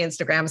love my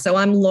Instagram. So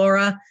I'm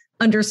Laura_M_Phelps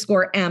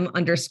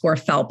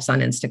on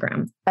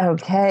Instagram.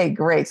 Okay,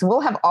 great. So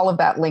we'll have all of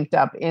that linked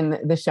up in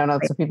the show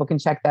notes so people can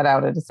check that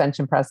out at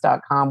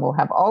ascensionpress.com. We'll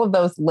have all of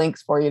those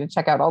links for you to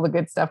check out all the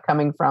good stuff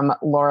coming from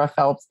Laura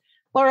Phelps.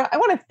 Laura, I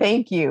want to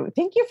thank you.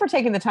 Thank you for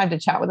taking the time to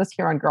chat with us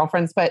here on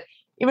Girlfriends, but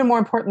even more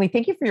importantly,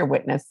 thank you for your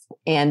witness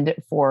and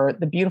for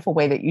the beautiful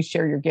way that you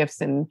share your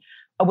gifts in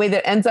a way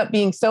that ends up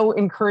being so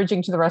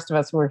encouraging to the rest of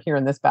us who are here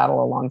in this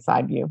battle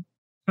alongside you.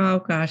 Oh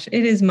gosh,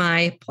 it is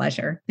my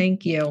pleasure.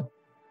 Thank you.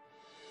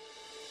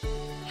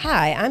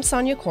 Hi, I'm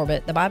Sonia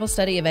Corbett, the Bible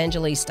Study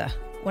Evangelista.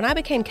 When I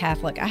became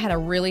Catholic, I had a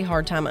really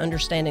hard time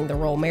understanding the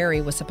role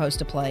Mary was supposed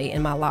to play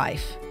in my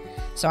life.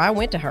 So I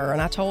went to her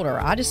and I told her,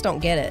 I just don't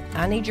get it.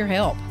 I need your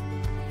help.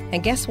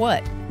 And guess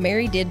what?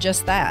 Mary did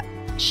just that.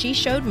 She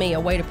showed me a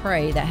way to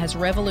pray that has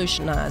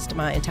revolutionized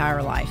my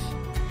entire life.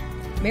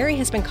 Mary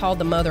has been called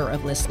the mother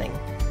of listening.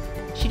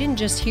 She didn't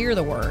just hear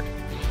the word.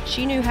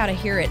 She knew how to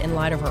hear it in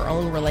light of her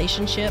own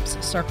relationships,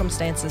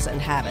 circumstances,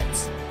 and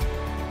habits.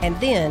 And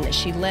then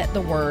she let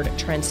the word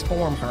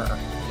transform her.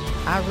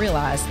 I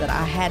realized that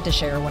I had to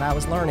share what I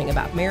was learning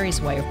about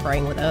Mary's way of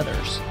praying with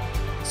others.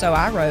 So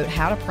I wrote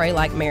How to Pray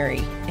Like Mary,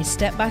 a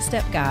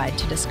step-by-step guide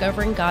to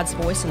discovering God's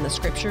voice in the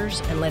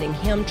scriptures and letting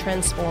Him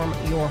transform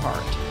your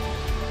heart.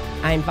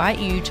 I invite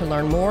you to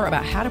learn more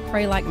about how to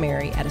pray like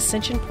Mary at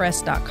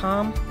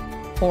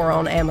ascensionpress.com or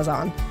on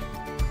Amazon.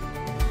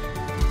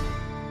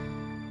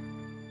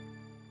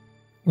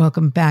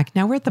 Welcome back.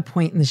 Now we're at the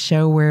point in the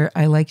show where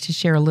I like to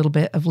share a little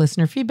bit of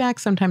listener feedback,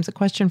 sometimes a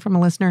question from a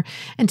listener.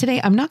 And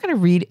today I'm not going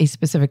to read a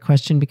specific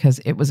question because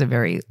it was a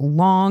very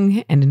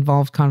long and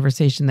involved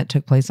conversation that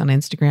took place on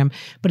Instagram,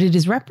 but it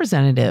is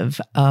representative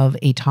of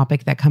a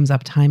topic that comes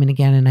up time and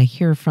again. And I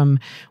hear from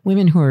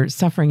women who are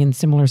suffering in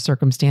similar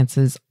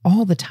circumstances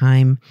all the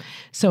time.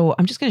 So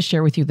I'm just going to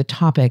share with you the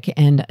topic.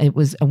 And it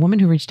was a woman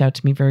who reached out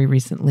to me very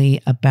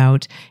recently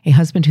about a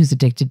husband who's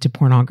addicted to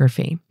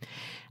pornography.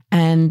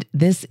 And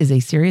this is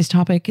a serious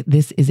topic.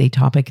 This is a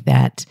topic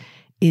that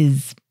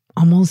is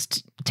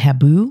almost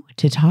taboo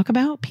to talk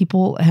about.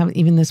 People have,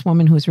 even this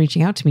woman who was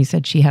reaching out to me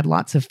said she had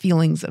lots of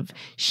feelings of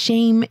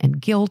shame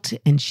and guilt,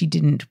 and she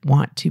didn't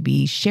want to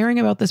be sharing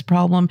about this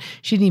problem.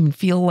 She didn't even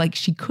feel like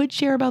she could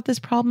share about this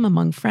problem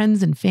among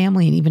friends and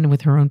family and even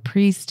with her own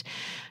priest.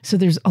 So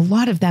there's a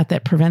lot of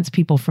that prevents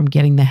people from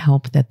getting the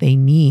help that they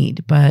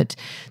need. But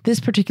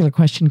this particular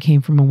question came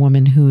from a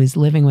woman who is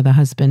living with a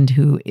husband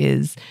who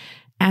is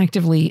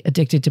actively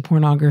addicted to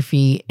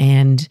pornography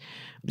and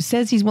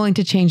says he's willing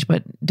to change,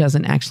 but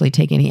doesn't actually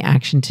take any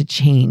action to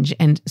change.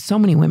 And so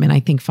many women,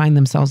 I think, find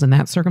themselves in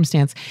that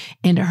circumstance.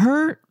 And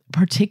her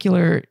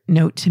particular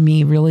note to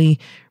me really,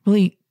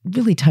 really,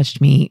 really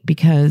touched me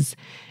because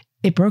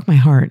it broke my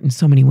heart in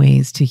so many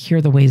ways to hear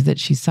the ways that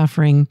she's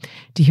suffering,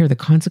 to hear the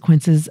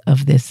consequences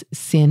of this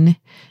sin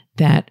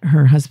that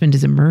her husband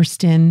is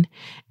immersed in,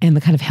 and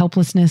the kind of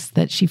helplessness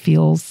that she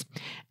feels.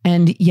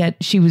 And yet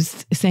she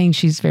was saying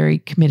she's very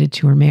committed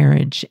to her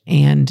marriage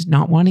and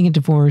not wanting a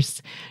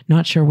divorce,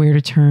 not sure where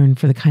to turn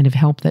for the kind of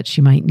help that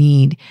she might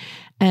need.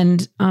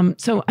 And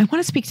so I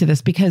want to speak to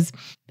this because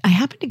I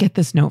happened to get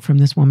this note from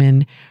this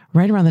woman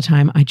right around the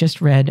time I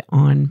just read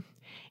on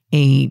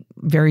a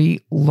very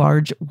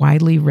large,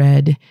 widely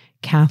read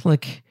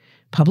Catholic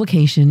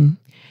publication,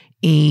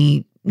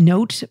 a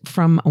note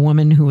from a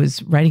woman who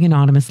was writing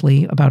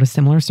anonymously about a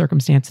similar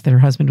circumstance that her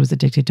husband was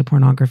addicted to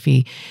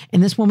pornography.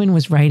 And this woman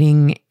was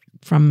writing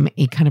from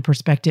a kind of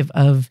perspective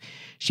of,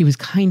 she was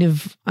kind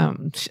of,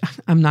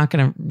 I'm not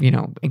going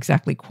to,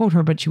 exactly quote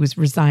her, but she was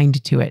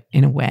resigned to it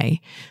in a way.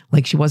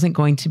 Like she wasn't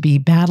going to be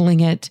battling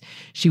it.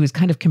 She was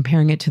kind of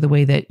comparing it to the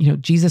way that,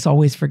 Jesus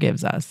always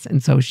forgives us.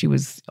 And so she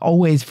was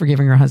always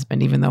forgiving her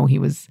husband, even though he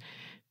was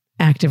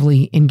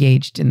actively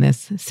engaged in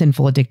this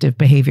sinful, addictive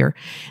behavior.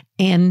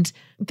 And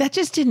that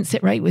just didn't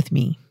sit right with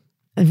me.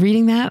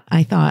 Reading that,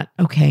 I thought,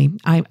 okay,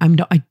 I'm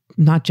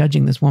not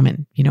judging this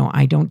woman.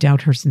 I don't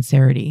doubt her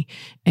sincerity.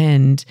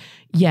 And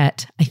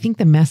yet I think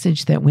the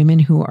message that women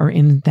who are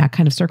in that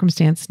kind of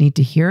circumstance need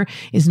to hear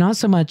is not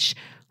so much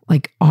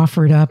like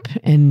offer it up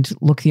and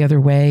look the other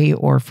way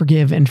or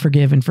forgive and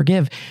forgive and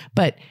forgive,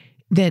 but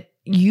that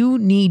you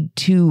need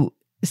to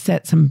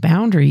set some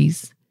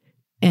boundaries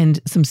and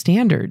some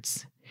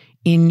standards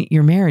in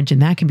your marriage.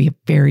 And that can be a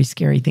very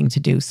scary thing to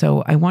do.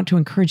 So I want to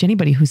encourage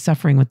anybody who's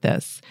suffering with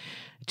this,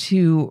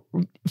 to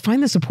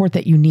find the support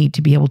that you need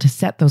to be able to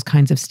set those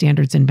kinds of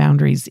standards and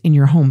boundaries in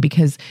your home.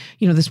 Because,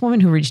 this woman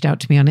who reached out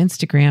to me on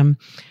Instagram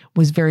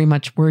was very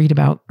much worried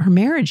about her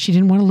marriage. She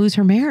didn't want to lose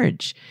her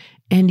marriage.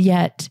 And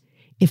yet,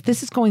 if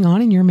this is going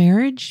on in your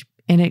marriage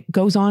and it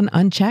goes on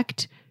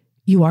unchecked,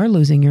 you are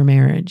losing your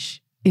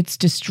marriage. It's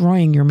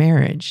destroying your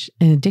marriage.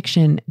 An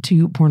addiction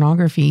to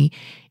pornography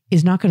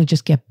is not going to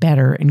just get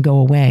better and go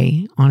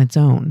away on its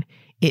own.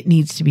 It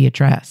needs to be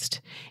addressed,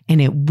 and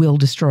it will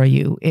destroy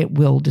you. It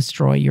will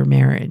destroy your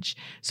marriage.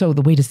 So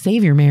the way to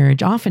save your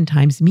marriage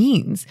oftentimes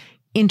means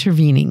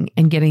intervening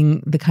and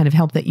getting the kind of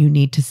help that you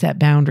need to set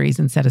boundaries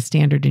and set a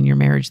standard in your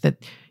marriage that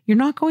you're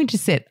not going to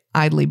sit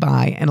idly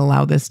by and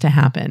allow this to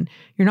happen.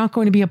 You're not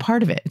going to be a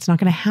part of it. It's not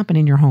going to happen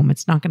in your home.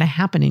 It's not going to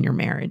happen in your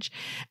marriage.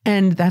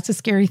 And that's a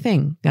scary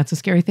thing. That's a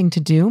scary thing to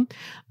do.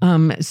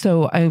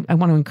 So I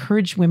want to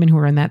encourage women who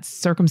are in that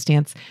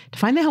circumstance to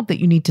find the help that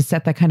you need to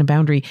set that kind of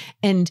boundary.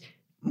 And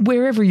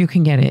wherever you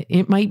can get it,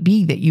 it might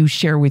be that you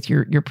share with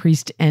your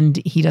priest and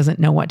he doesn't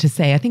know what to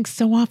say. I think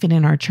so often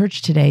in our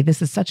church today,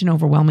 this is such an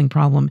overwhelming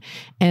problem.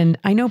 And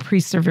I know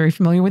priests are very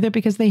familiar with it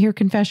because they hear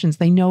confessions.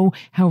 They know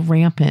how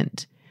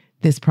rampant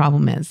this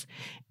problem is.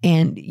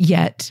 And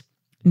yet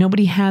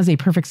nobody has a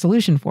perfect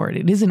solution for it.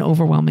 It is an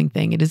overwhelming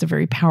thing. It is a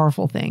very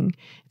powerful thing.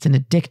 It's an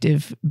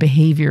addictive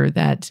behavior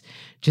that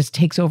just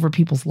takes over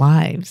people's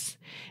lives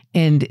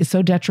and is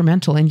so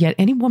detrimental. And yet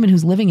any woman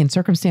who's living in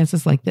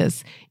circumstances like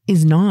this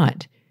is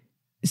not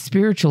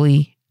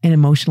spiritually and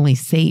emotionally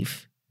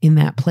safe in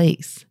that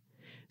place.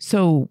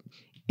 So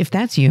if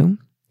that's you,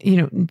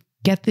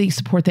 get the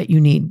support that you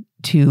need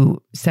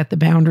to set the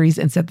boundaries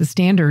and set the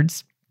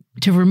standards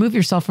to remove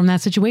yourself from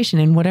that situation,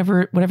 and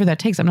whatever that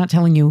takes. I'm not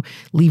telling you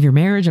leave your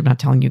marriage. I'm not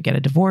telling you get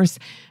a divorce.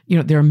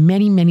 There are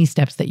many, many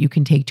steps that you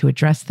can take to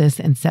address this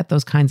and set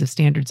those kinds of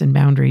standards and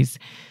boundaries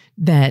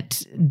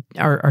that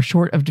are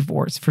short of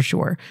divorce for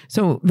sure.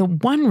 So the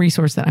one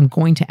resource that I'm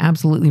going to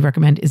absolutely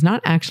recommend is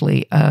not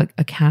actually a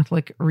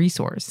Catholic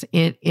resource.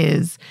 It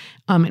is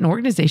an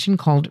organization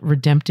called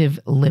Redemptive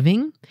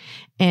Living,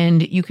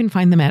 and you can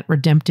find them at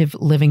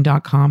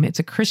redemptiveliving.com. It's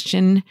a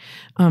Christian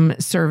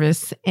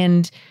service,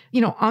 and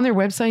on their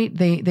website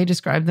they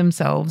describe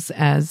themselves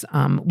as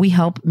we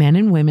help men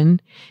and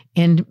women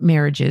and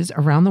marriages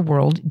around the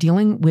world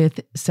dealing with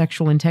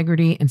sexual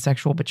integrity and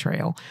sexual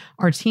betrayal.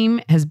 Our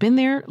team has been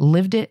there,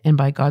 lived it, and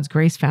by God's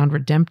grace found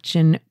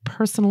redemption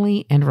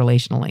personally and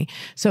relationally.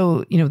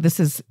 So, this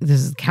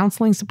is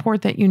counseling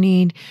support that you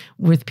need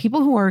with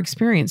people who are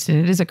experienced, and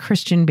it is a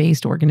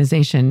Christian-based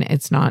organization.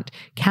 It's not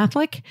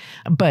Catholic,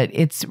 but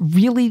it's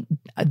really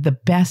the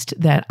best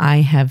that I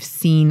have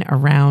seen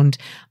around.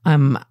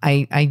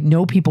 I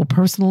know people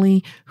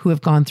personally who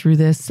have gone through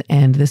this,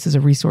 and this is a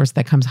resource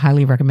that comes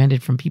highly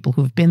recommended from people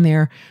who have been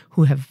there,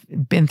 who have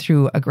been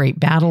through a great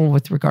battle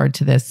with regard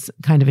to this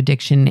kind of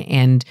addiction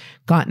and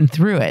gotten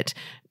through it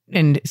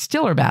and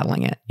still are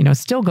battling it,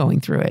 still going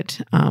through it.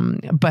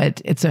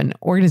 But it's an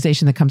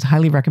organization that comes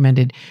highly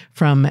recommended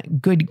from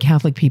good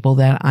Catholic people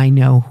that I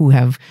know who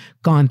have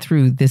gone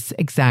through this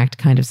exact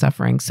kind of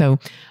suffering. So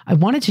I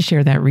wanted to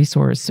share that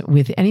resource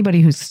with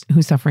anybody who's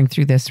suffering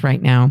through this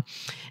right now.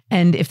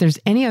 And if there's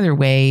any other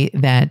way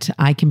that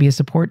I can be a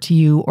support to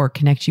you or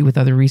connect you with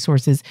other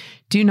resources,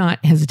 do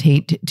not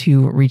hesitate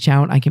to reach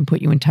out. I can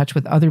put you in touch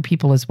with other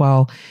people as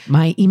well.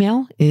 My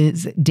email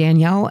is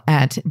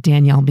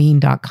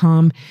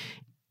danielle@daniellebean.com.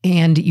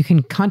 And you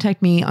can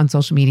contact me on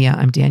social media.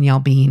 I'm Danielle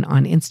Bean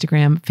on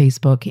Instagram,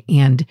 Facebook,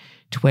 and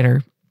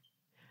Twitter.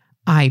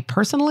 I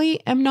personally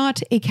am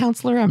not a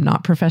counselor. I'm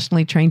not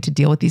professionally trained to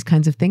deal with these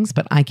kinds of things,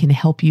 but I can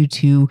help you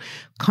to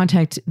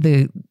contact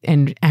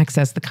and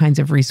access the kinds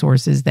of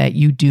resources that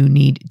you do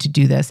need to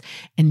do this.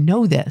 And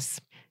know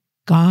this,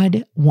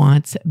 God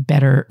wants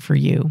better for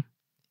you.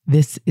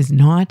 This is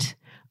not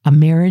a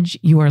marriage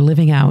you are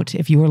living out.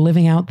 If you are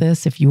living out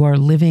this, if you are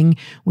living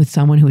with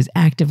someone who is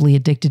actively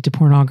addicted to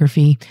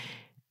pornography,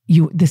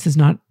 this is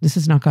not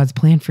God's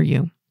plan for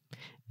you.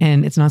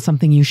 And it's not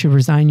something you should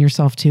resign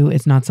yourself to.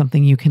 It's not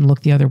something you can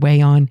look the other way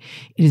on.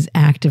 It is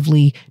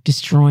actively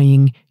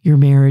destroying your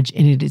marriage,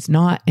 and it is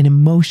not an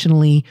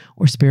emotionally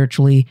or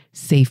spiritually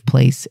safe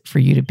place for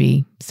you to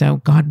be. So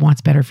God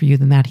wants better for you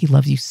than that. He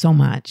loves you so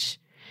much,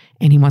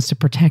 and he wants to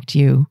protect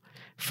you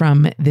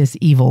from this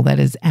evil that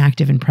is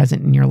active and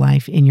present in your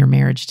life, in your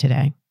marriage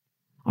today.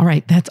 All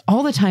right, that's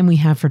all the time we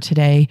have for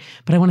today,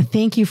 but I want to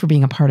thank you for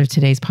being a part of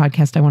today's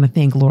podcast. I want to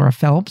thank Laura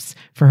Phelps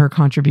for her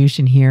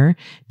contribution here.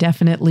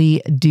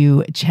 Definitely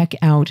do check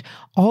out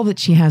all that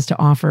she has to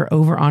offer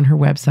over on her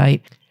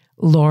website,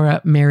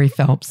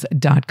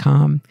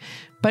 lauramaryphelps.com.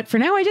 But for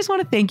now, I just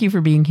want to thank you for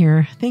being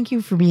here. Thank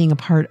you for being a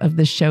part of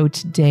the show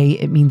today.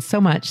 It means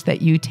so much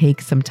that you take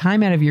some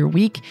time out of your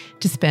week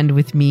to spend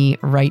with me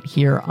right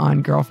here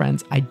on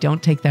Girlfriends. I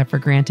don't take that for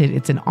granted.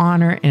 It's an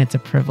honor and it's a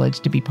privilege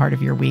to be part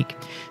of your week.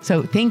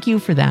 So thank you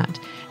for that.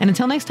 And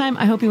until next time,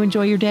 I hope you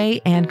enjoy your day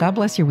and God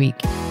bless your week.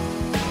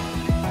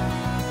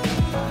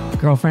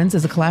 Girlfriends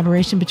is a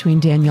collaboration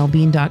between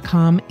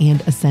DanielleBean.com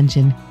and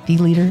Ascension, the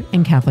leader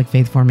in Catholic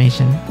faith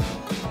formation.